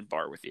is at the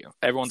bar with you.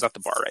 Everyone's at the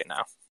bar right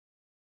now.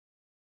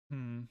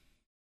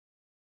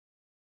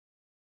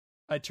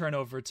 I turn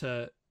over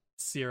to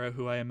Sierra,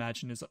 who I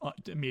imagine is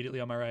immediately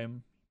on my right.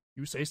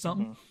 You say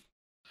something?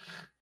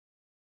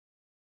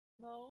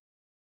 No.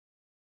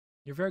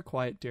 You're very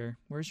quiet, dear.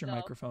 Where's your No.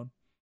 microphone?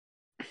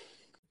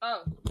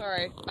 Oh,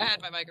 sorry. I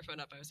had my microphone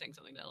up. I was saying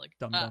something to Alec.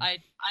 Dum-dum. I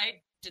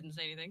didn't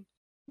say anything.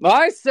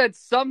 I said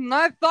something.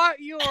 I thought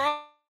you were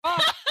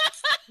off.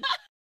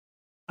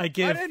 I I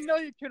give. didn't know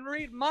you can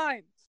read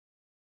minds.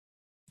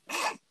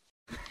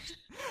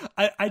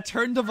 I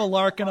turn to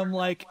Valark and I'm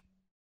like,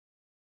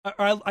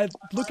 I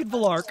look at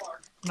Valark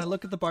and I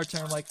look at the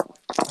bartender. I'm like,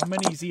 how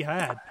many has he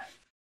had?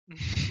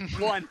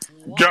 One.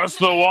 Just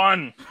the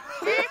one.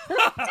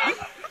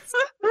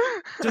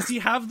 Does he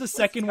have the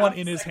second one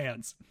in his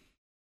hands?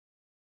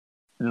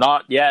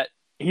 Not yet.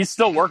 He's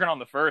still working on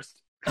the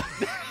first.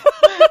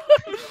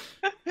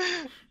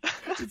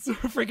 It's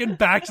freaking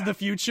Back to the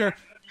Future.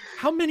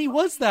 How many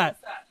was that?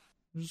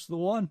 Just the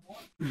one.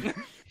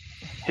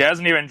 He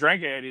hasn't even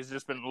drank it. He's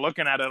just been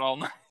looking at it all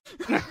night.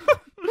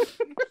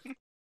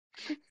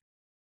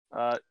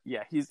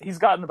 Yeah, he's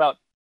gotten about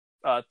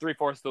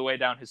 3/4 of the way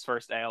down his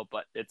first ale,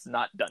 but it's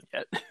not done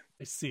yet.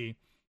 I see.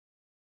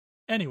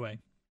 Anyway,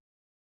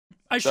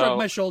 I shrug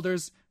my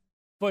shoulders.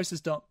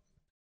 Voices don't.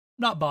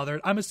 Not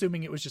bothered. I'm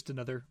assuming it was just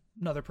another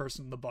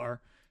person in the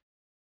bar.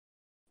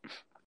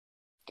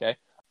 Okay.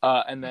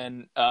 And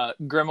then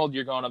Grimold,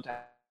 you're going up to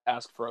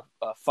ask for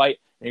a fight.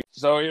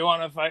 So you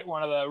want to fight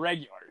one of the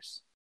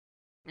regulars?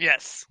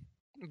 Yes.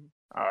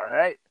 All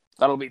right.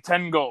 That'll be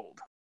 10 gold.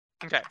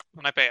 Okay,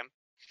 and I pay him.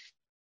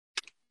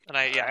 And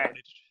I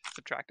Alright.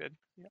 subtracted.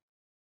 Yeah.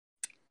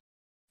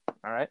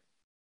 All right.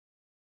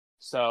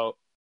 So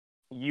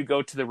you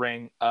go to the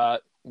ring.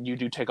 You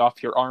do take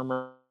off your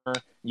armor.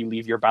 You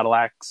leave your battle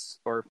axe,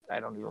 or I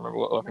don't even remember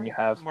what weapon you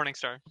have.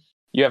 Morningstar.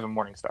 You have a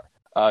Morningstar.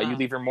 You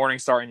leave your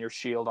Morningstar and your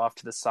shield off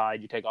to the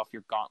side. You take off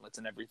your gauntlets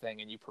and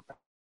everything, and you prepare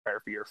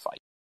for your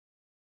fight.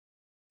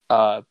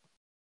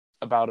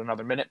 About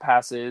another minute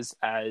passes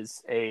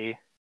as a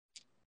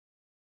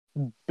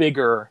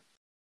bigger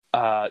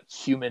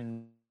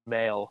human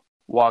male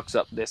walks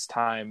up, this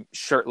time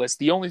shirtless.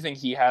 The only thing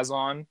he has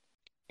on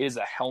is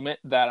a helmet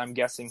that I'm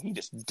guessing he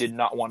just did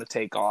not want to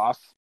take off,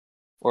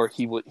 or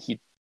he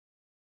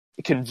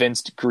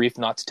convinced Grief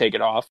not to take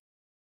it off.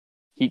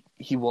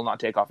 He will not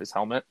take off his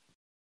helmet.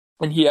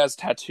 And he has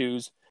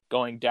tattoos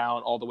going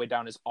down all the way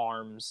down his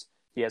arms.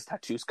 He has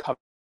tattoos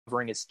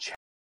covering his chest,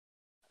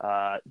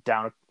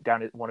 down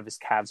at one of his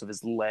calves of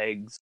his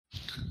legs.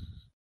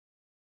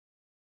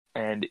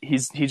 And he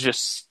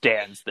just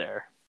stands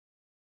there.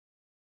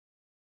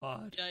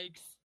 Odd.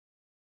 Yikes.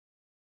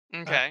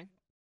 Okay.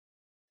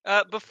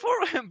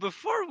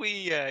 Before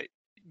we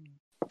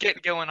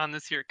get going on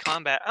this here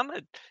combat,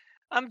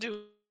 I'm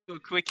do a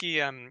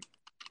quickie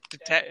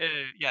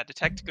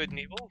detect good and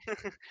evil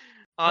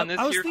on this.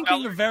 I was here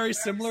thinking fella. a very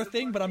similar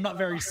thing, but I'm not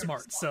very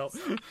smart, so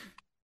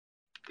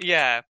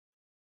Yeah.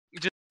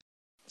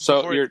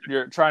 So Before-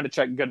 you're trying to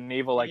check good and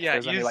evil, like if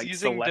there's any like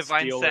using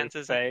divine celestial sense or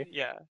as fae?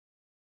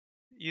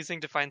 using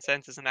divine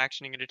sense as an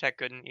action, you can detect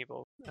good and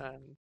evil.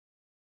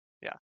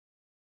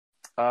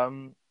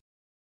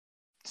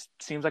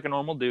 Seems like a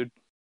normal dude.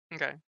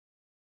 Okay.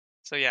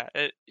 So yeah,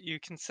 you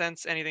can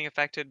sense anything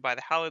affected by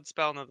the hallowed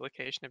spell in the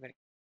location of any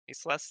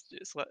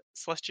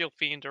celestial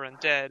fiend or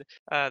undead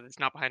that's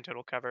not behind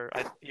total cover.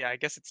 I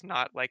guess it's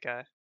not like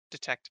a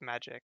detect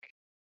magic.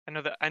 I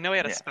know he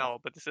had a Yeah. spell,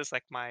 but this is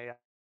like my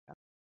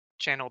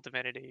channel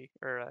divinity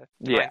or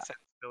divine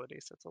sensibility,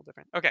 so it's a little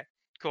different. Okay,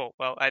 cool.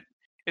 Well,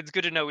 it's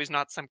good to know he's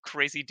not some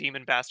crazy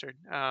demon bastard.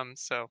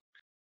 So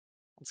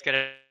let's get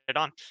it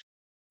on.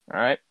 All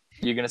right.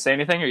 You gonna say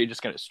anything, or are you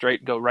just gonna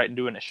straight go right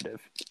into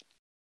initiative?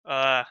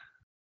 Nah.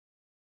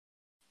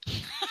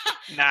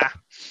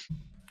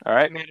 All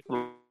right. Man,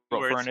 Roll for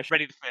words, initiative.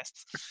 ready to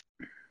fist.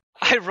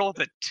 I rolled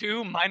a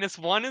 2 minus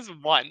 1 is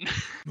 1.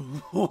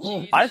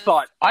 I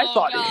thought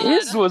God.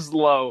 his was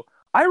low.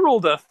 I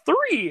rolled a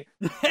 3.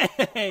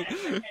 hey,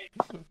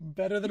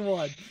 better than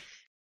one.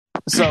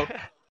 So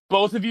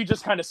both of you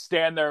just kind of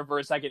stand there for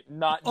a second,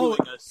 not doing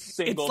a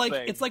single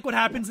thing. It's like what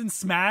happens in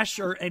Smash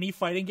or any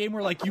fighting game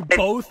where like you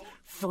both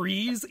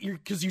freeze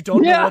because you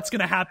don't know what's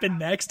gonna happen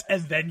next,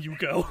 and then you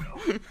go.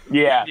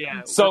 Yeah.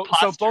 Yeah, So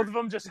riposte. both of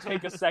them just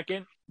take a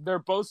second. They're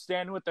both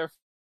standing with their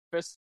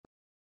fists,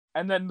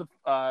 and then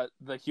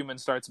the human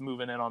starts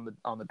moving in on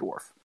the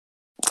dwarf.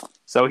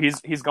 So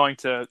he's going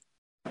to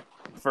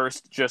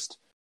first just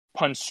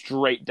punch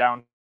straight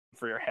down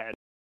for your head.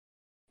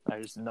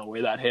 There's no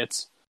way that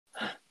hits.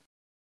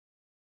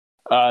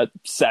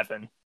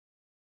 7.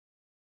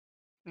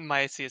 My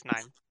AC is 9.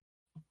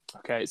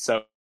 Okay,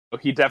 so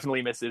he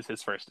definitely misses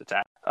his first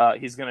attack.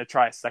 He's gonna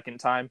try a second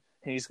time,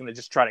 and he's gonna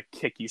just try to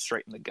kick you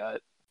straight in the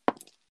gut.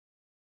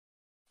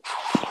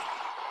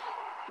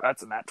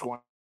 That's a nat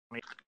 20.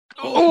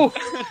 Oh!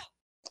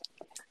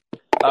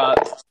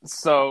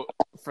 So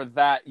for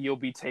that, you'll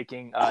be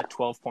taking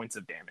 12 points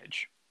of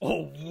damage.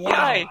 Oh wow!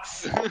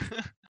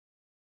 Yikes!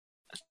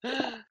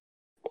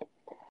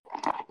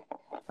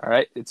 All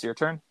right, it's your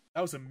turn.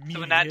 That was immediate.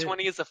 So a nat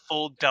 20 is a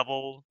full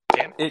double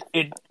damage.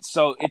 It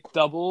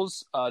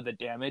doubles the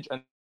damage,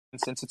 and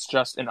since it's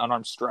just an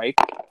unarmed strike,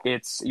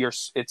 it's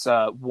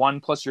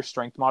 1 plus your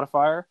strength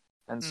modifier,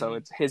 and so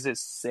his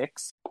is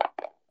 6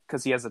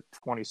 because he has a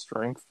 20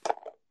 strength.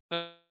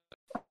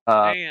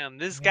 Damn,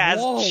 this guy's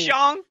Whoa.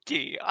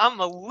 chunky.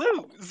 I'ma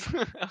lose.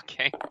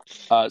 Okay.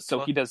 So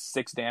he does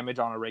 6 damage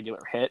on a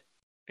regular hit.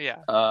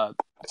 Yeah.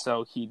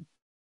 So he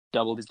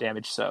doubled his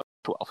damage, so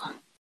 12.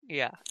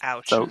 Yeah.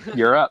 Ouch. So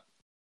you're up.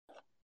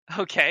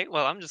 Okay,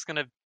 well, I'm just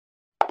gonna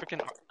freaking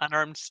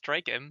unarmed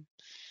strike him.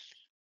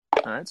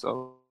 All right,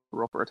 so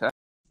roll for attack.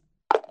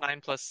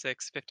 9 plus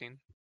 6, 15.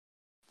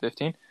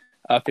 15.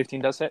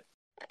 15 does hit.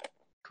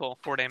 Cool.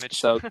 4 damage.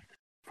 So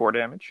 4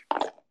 damage.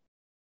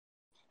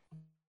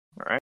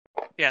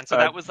 Yeah, and so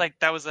Uh,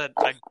 that was a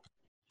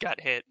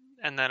gut hit,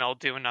 and then I'll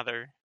do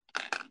another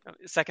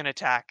second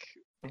attack,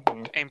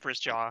 aim for his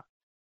jaw.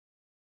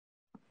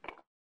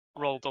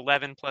 Rolled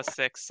 11 plus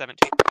 6,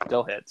 17.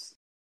 Still hits.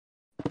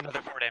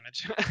 Another 4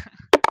 damage.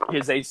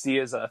 His AC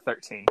is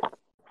 13.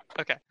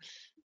 Okay.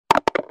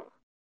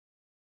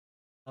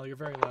 Oh, you're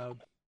very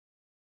loud.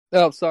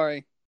 Oh,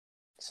 sorry.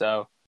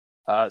 So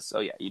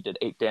yeah, you did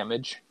 8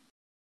 damage.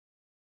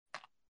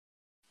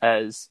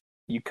 As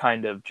you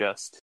kind of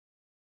just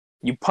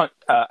punch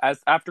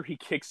as after he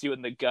kicks you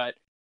in the gut,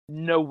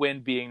 no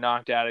wind being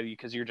knocked out of you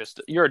because you're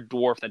a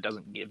dwarf that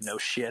doesn't give no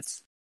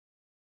shits.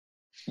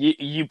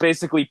 You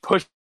basically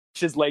push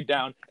his leg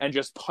down and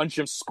just punch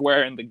him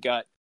square in the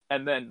gut,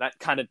 and then that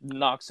kind of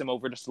knocks him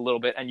over just a little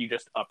bit, and you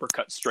just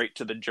uppercut straight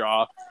to the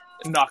jaw,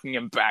 knocking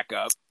him back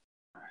up.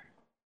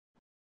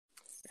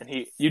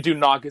 And you do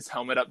knock his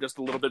helmet up just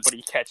a little bit, but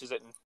he catches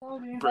it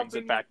and brings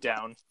it back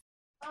down.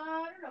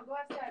 I don't know. Go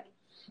outside.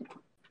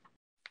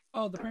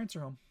 Oh, the parents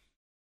are home.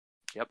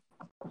 Yep,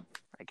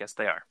 I guess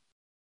they are.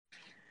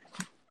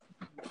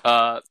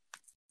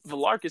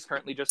 Valark is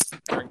currently just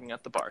drinking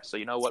at the bar, so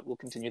you know what? We'll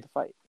continue the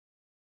fight.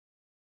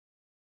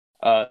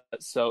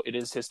 So it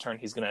is his turn.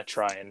 He's gonna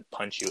try and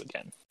punch you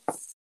again.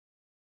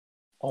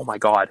 Oh my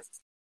god.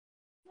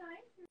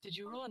 Did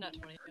you roll a nat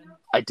 20 again?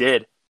 I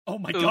did. Oh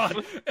my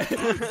god.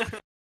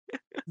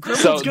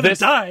 Grimwald's So gonna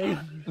die.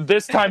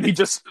 This time he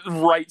just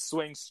right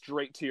swings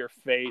straight to your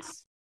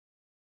face.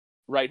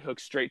 Right hook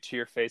straight to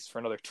your face for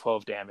another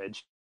 12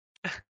 damage.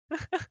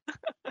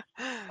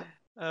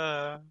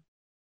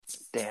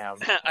 Damn.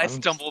 I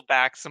stumble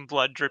back, some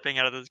blood dripping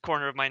out of the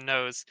corner of my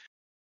nose,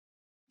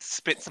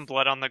 spit some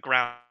blood on the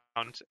ground,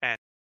 and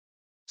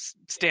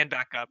stand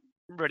back up.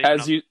 Ready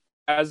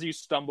As you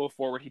stumble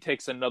forward, he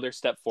takes another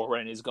step forward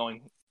and is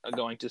going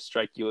to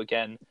strike you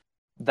again.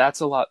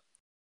 That's a lot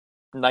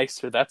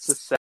nicer. That's a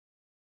 7.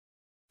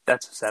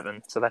 That's a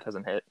 7, so that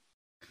doesn't hit.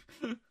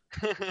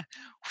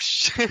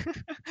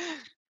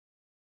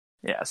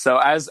 Yeah, so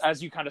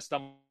as you kind of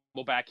stumble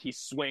back, he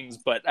swings,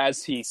 but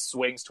as he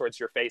swings towards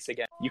your face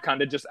again, you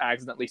kind of just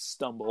accidentally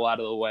stumble out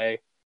of the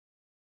way.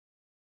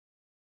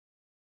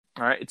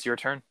 Alright, it's your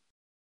turn.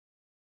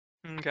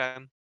 Okay.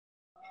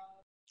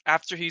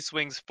 After he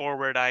swings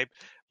forward, I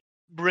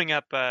bring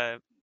up a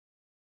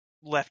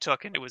left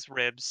hook into his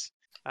ribs,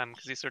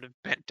 because he's sort of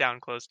bent down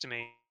close to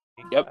me.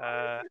 Yep.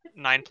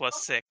 9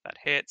 plus 6, that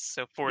hits,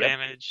 so 4 Yep.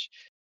 damage.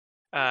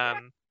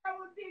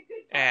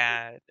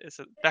 And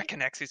so that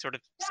connects. He sort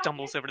of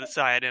stumbles over to the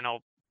side, and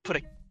I'll put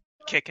a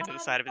kick into the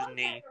side of his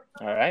knee.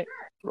 Alright,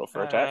 roll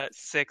for attack.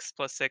 6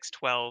 plus 6,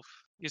 12.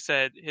 You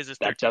said his is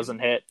 13. That doesn't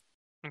hit.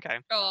 Okay.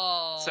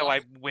 Oh. So I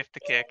whiff the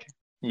kick.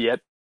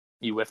 Yep,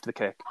 you whiffed the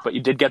kick. But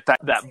you did get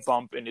that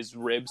bump in his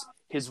ribs.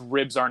 His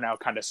ribs are now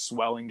kind of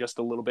swelling just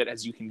a little bit.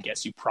 As you can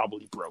guess, you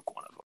probably broke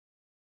one of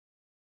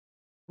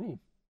them. Ooh.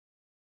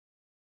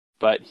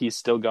 But he's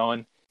still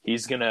going.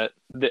 He's gonna,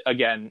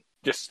 again,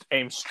 just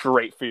aim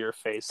straight for your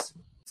face.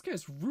 This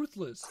guy's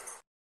ruthless.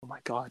 Oh my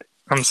god.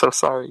 I'm so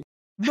sorry.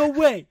 No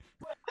way.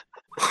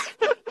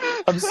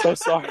 I'm so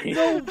sorry.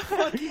 No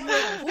fucking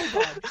way.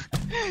 Hold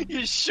on.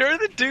 You sure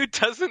the dude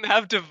doesn't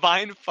have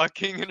divine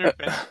fucking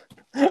intervention?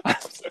 I'm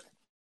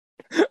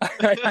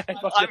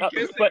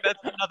guessing that's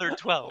another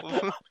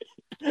 12.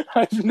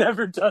 I've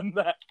never done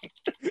that.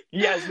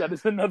 Yes, that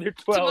is another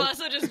 12.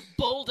 Tommaso just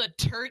bowled a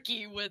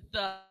turkey with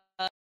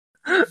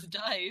his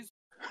dice.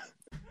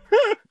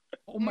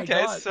 Oh my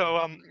Okay, god.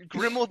 so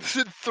Grimwald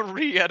did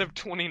 3 out of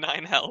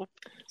 29 health.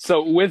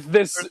 So with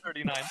this Or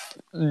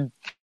 39.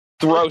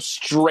 throw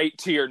straight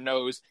to your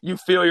nose, you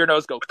feel your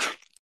nose go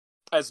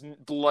as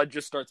blood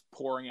just starts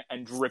pouring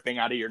and dripping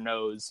out of your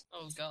nose.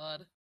 Oh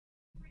god.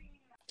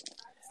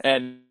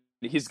 And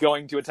he's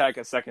going to attack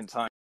a second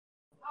time.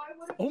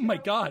 Oh my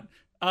god.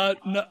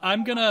 No,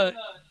 I'm gonna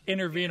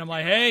intervene. I'm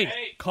like, hey,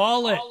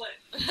 call it.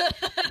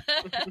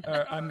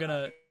 Or I'm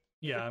gonna.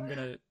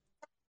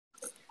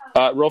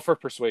 Roll for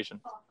persuasion.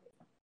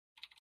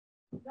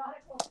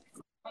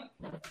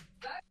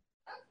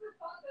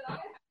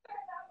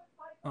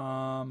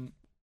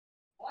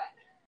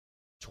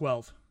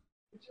 12.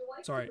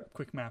 Sorry,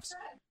 quick maths.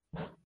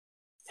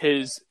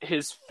 His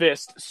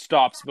fist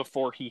stops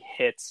before he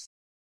hits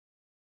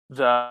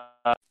the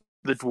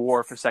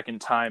dwarf a second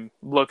time,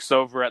 looks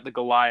over at the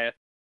Goliath,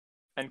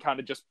 and kind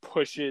of just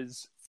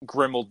pushes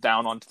Grimwald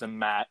down onto the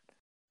mat,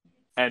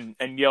 and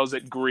yells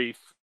at Grief,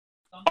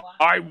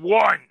 "I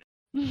won!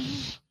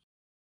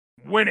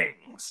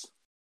 Winnings!"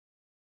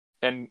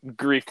 And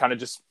Grief kind of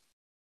just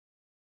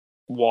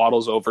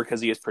waddles over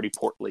because he is pretty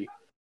portly.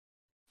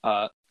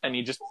 And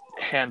he just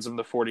hands him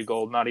the 40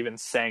 gold, not even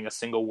saying a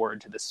single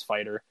word to this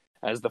fighter,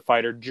 as the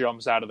fighter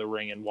jumps out of the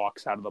ring and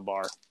walks out of the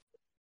bar.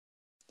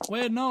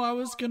 Wait, no, I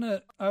was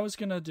gonna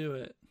do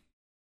it.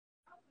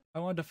 I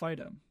wanted to fight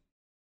him.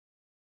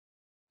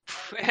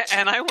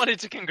 And I wanted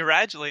to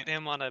congratulate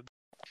him on a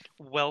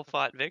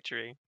well-fought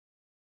victory.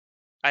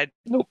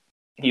 Nope.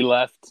 He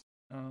left.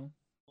 Oh.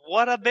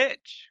 What a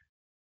bitch!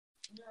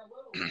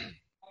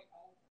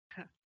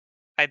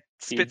 I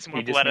spit some more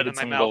he just blood out needed of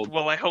my some mouth. gold.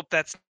 Well, I hope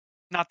that's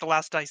not the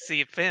last I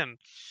see of him.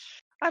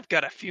 I've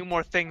got a few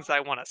more things I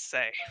want to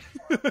say.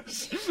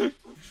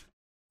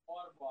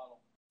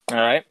 All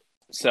right.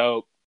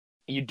 So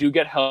you do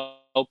get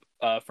help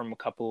from a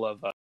couple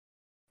of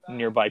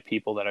nearby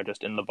people that are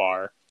just in the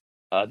bar.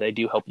 They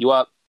do help you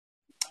up,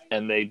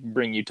 and they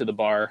bring you to the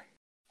bar,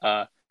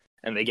 and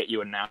they get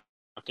you a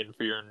napkin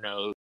for your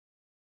nose.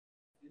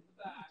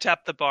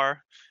 Tap the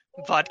bar.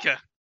 Vodka.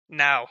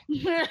 Now.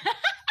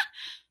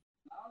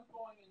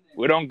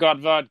 We don't got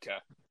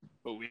vodka,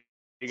 but we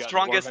got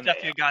Strongest dwarven stuff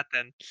ale. you got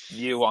then.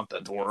 You want the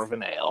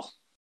dwarven ale.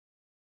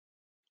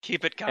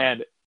 Keep it coming.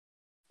 And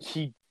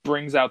he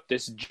brings out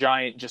this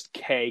giant just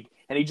keg,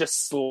 and he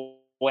just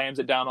slams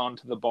it down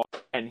onto the bar,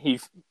 and he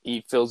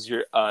fills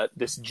your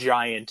this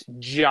giant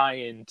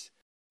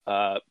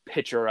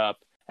pitcher up,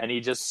 and he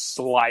just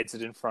slides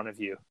it in front of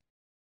you.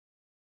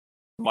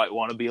 Might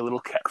want to be a little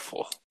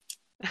careful.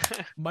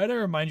 Might I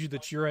remind you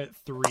that you're at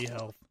 3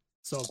 health,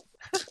 so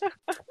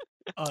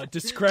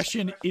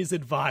discretion is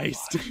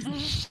advised.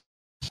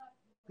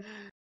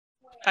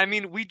 I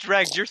mean, we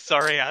dragged your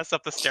sorry ass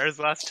up the stairs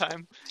last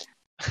time.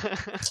 Yeah,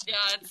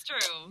 it's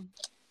true.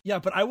 Yeah,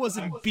 but I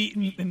wasn't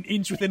beaten an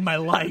inch within my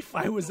life.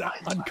 I was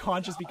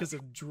unconscious because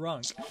of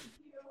drunk.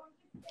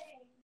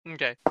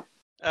 Okay.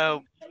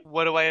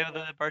 What do I owe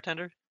the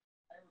bartender?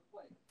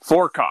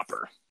 4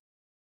 copper.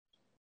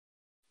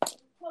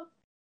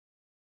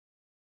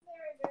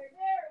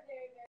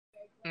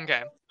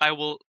 Okay. I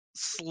will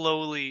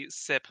slowly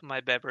sip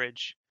my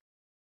beverage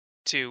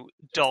to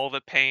dull the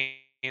pain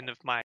of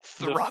my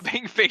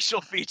throbbing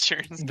facial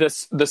features.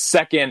 The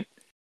second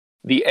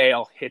the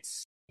ale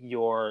hits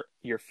your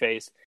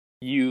face,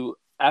 you,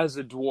 as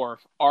a dwarf,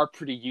 are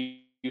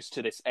pretty used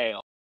to this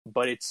ale,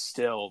 but it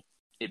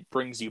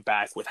brings you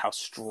back with how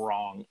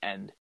strong,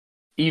 and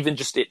even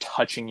just it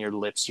touching your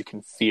lips, you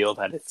can feel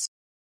that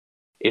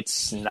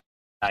it's nice.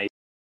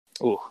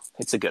 Ooh,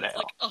 it's a good ale.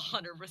 Like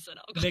 100%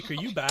 alcohol. Nick, are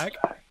you back?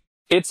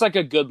 It's like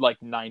a good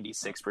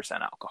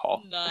 96%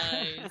 alcohol.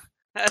 Nice.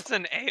 That's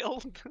an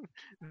ale?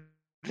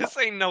 This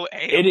ain't no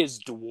ale. It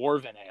is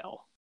dwarven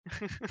ale.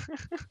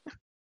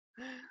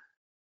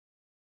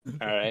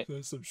 All right.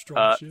 That's some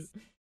strong shit.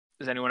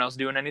 Is anyone else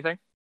doing anything?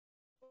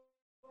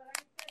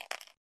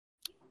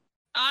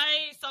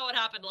 I saw what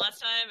happened last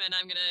time, and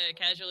I'm gonna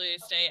casually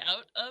stay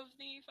out of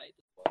the fight.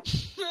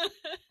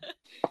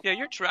 Yeah,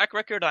 your track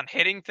record on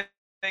hitting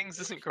things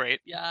isn't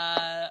great.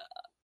 Yeah,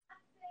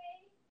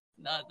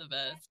 not the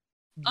best.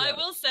 Yeah. I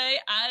will say,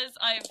 as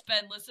I've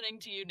been listening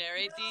to you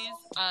narrate these,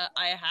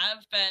 I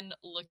have been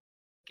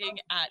looking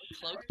at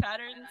cloak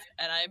patterns,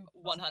 and I'm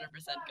 100%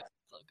 good at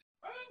cloak.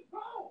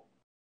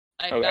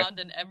 I Okay. found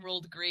an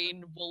emerald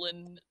green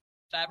woolen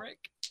fabric,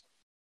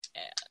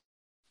 and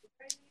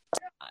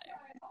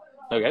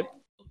Okay.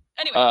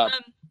 anyway,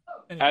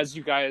 As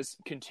you guys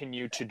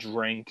continue to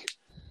drink,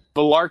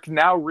 Valark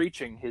now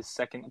reaching his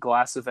second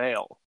glass of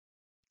ale,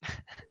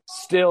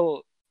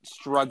 still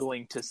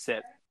struggling to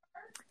sip,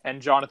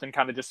 and Jonathan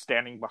kind of just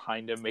standing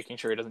behind him, making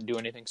sure he doesn't do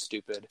anything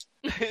stupid.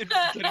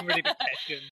 Getting ready to catch him.